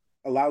he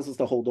allows us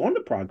to hold on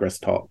to progress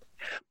talk,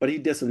 but he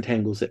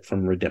disentangles it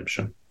from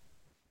redemption.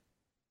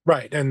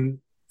 Right. And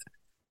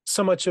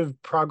so much of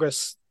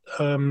progress,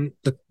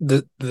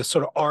 the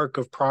sort of arc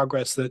of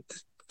progress that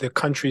the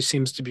country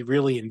seems to be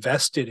really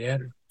invested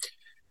in,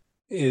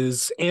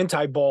 is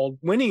anti-Bald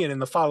winning it in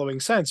the following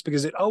sense,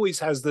 because it always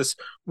has this,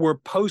 we're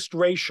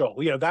post-racial,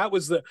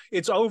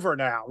 it's over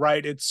now,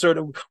 right? It's sort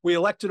of, we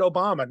elected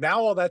Obama, now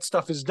all that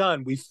stuff is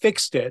done, we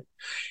fixed it.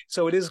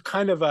 So it is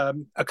kind of a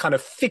kind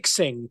of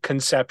fixing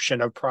conception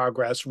of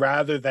progress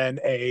rather than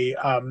a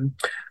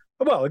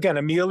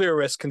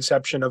meliorist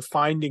conception of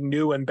finding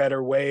new and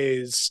better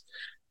ways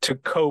to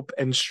cope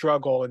and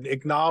struggle and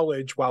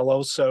acknowledge, while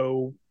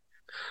also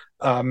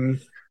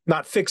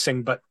not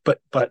fixing, but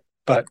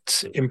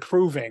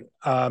improving.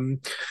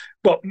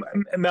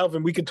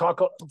 Melvin, we could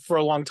talk for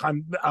a long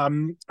time. I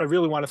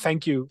really want to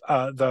thank you,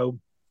 though.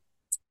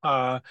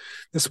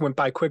 This went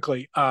by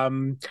quickly.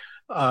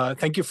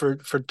 Thank you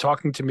for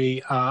talking to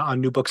me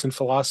on New Books in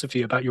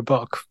Philosophy about your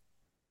book.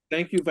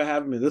 Thank you for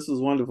having me. This was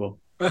wonderful.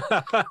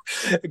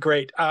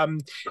 Great.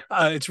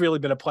 It's really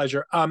been a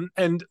pleasure.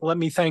 And let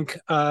me thank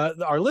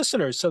our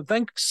listeners. So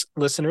thanks,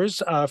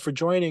 listeners, for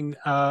joining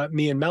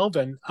me and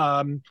Melvin.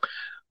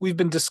 We've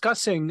been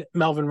discussing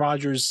Melvin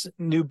Rogers'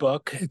 new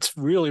book. It's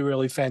really,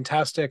 really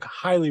fantastic.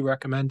 Highly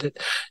recommend it.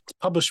 It's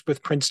published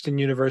with Princeton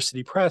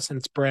University Press, and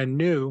it's brand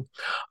new.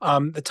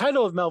 The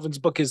title of Melvin's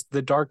book is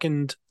The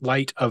Darkened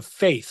Light of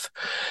Faith.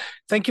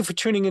 Thank you for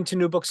tuning into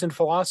New Books in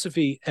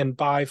Philosophy, and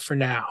bye for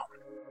now.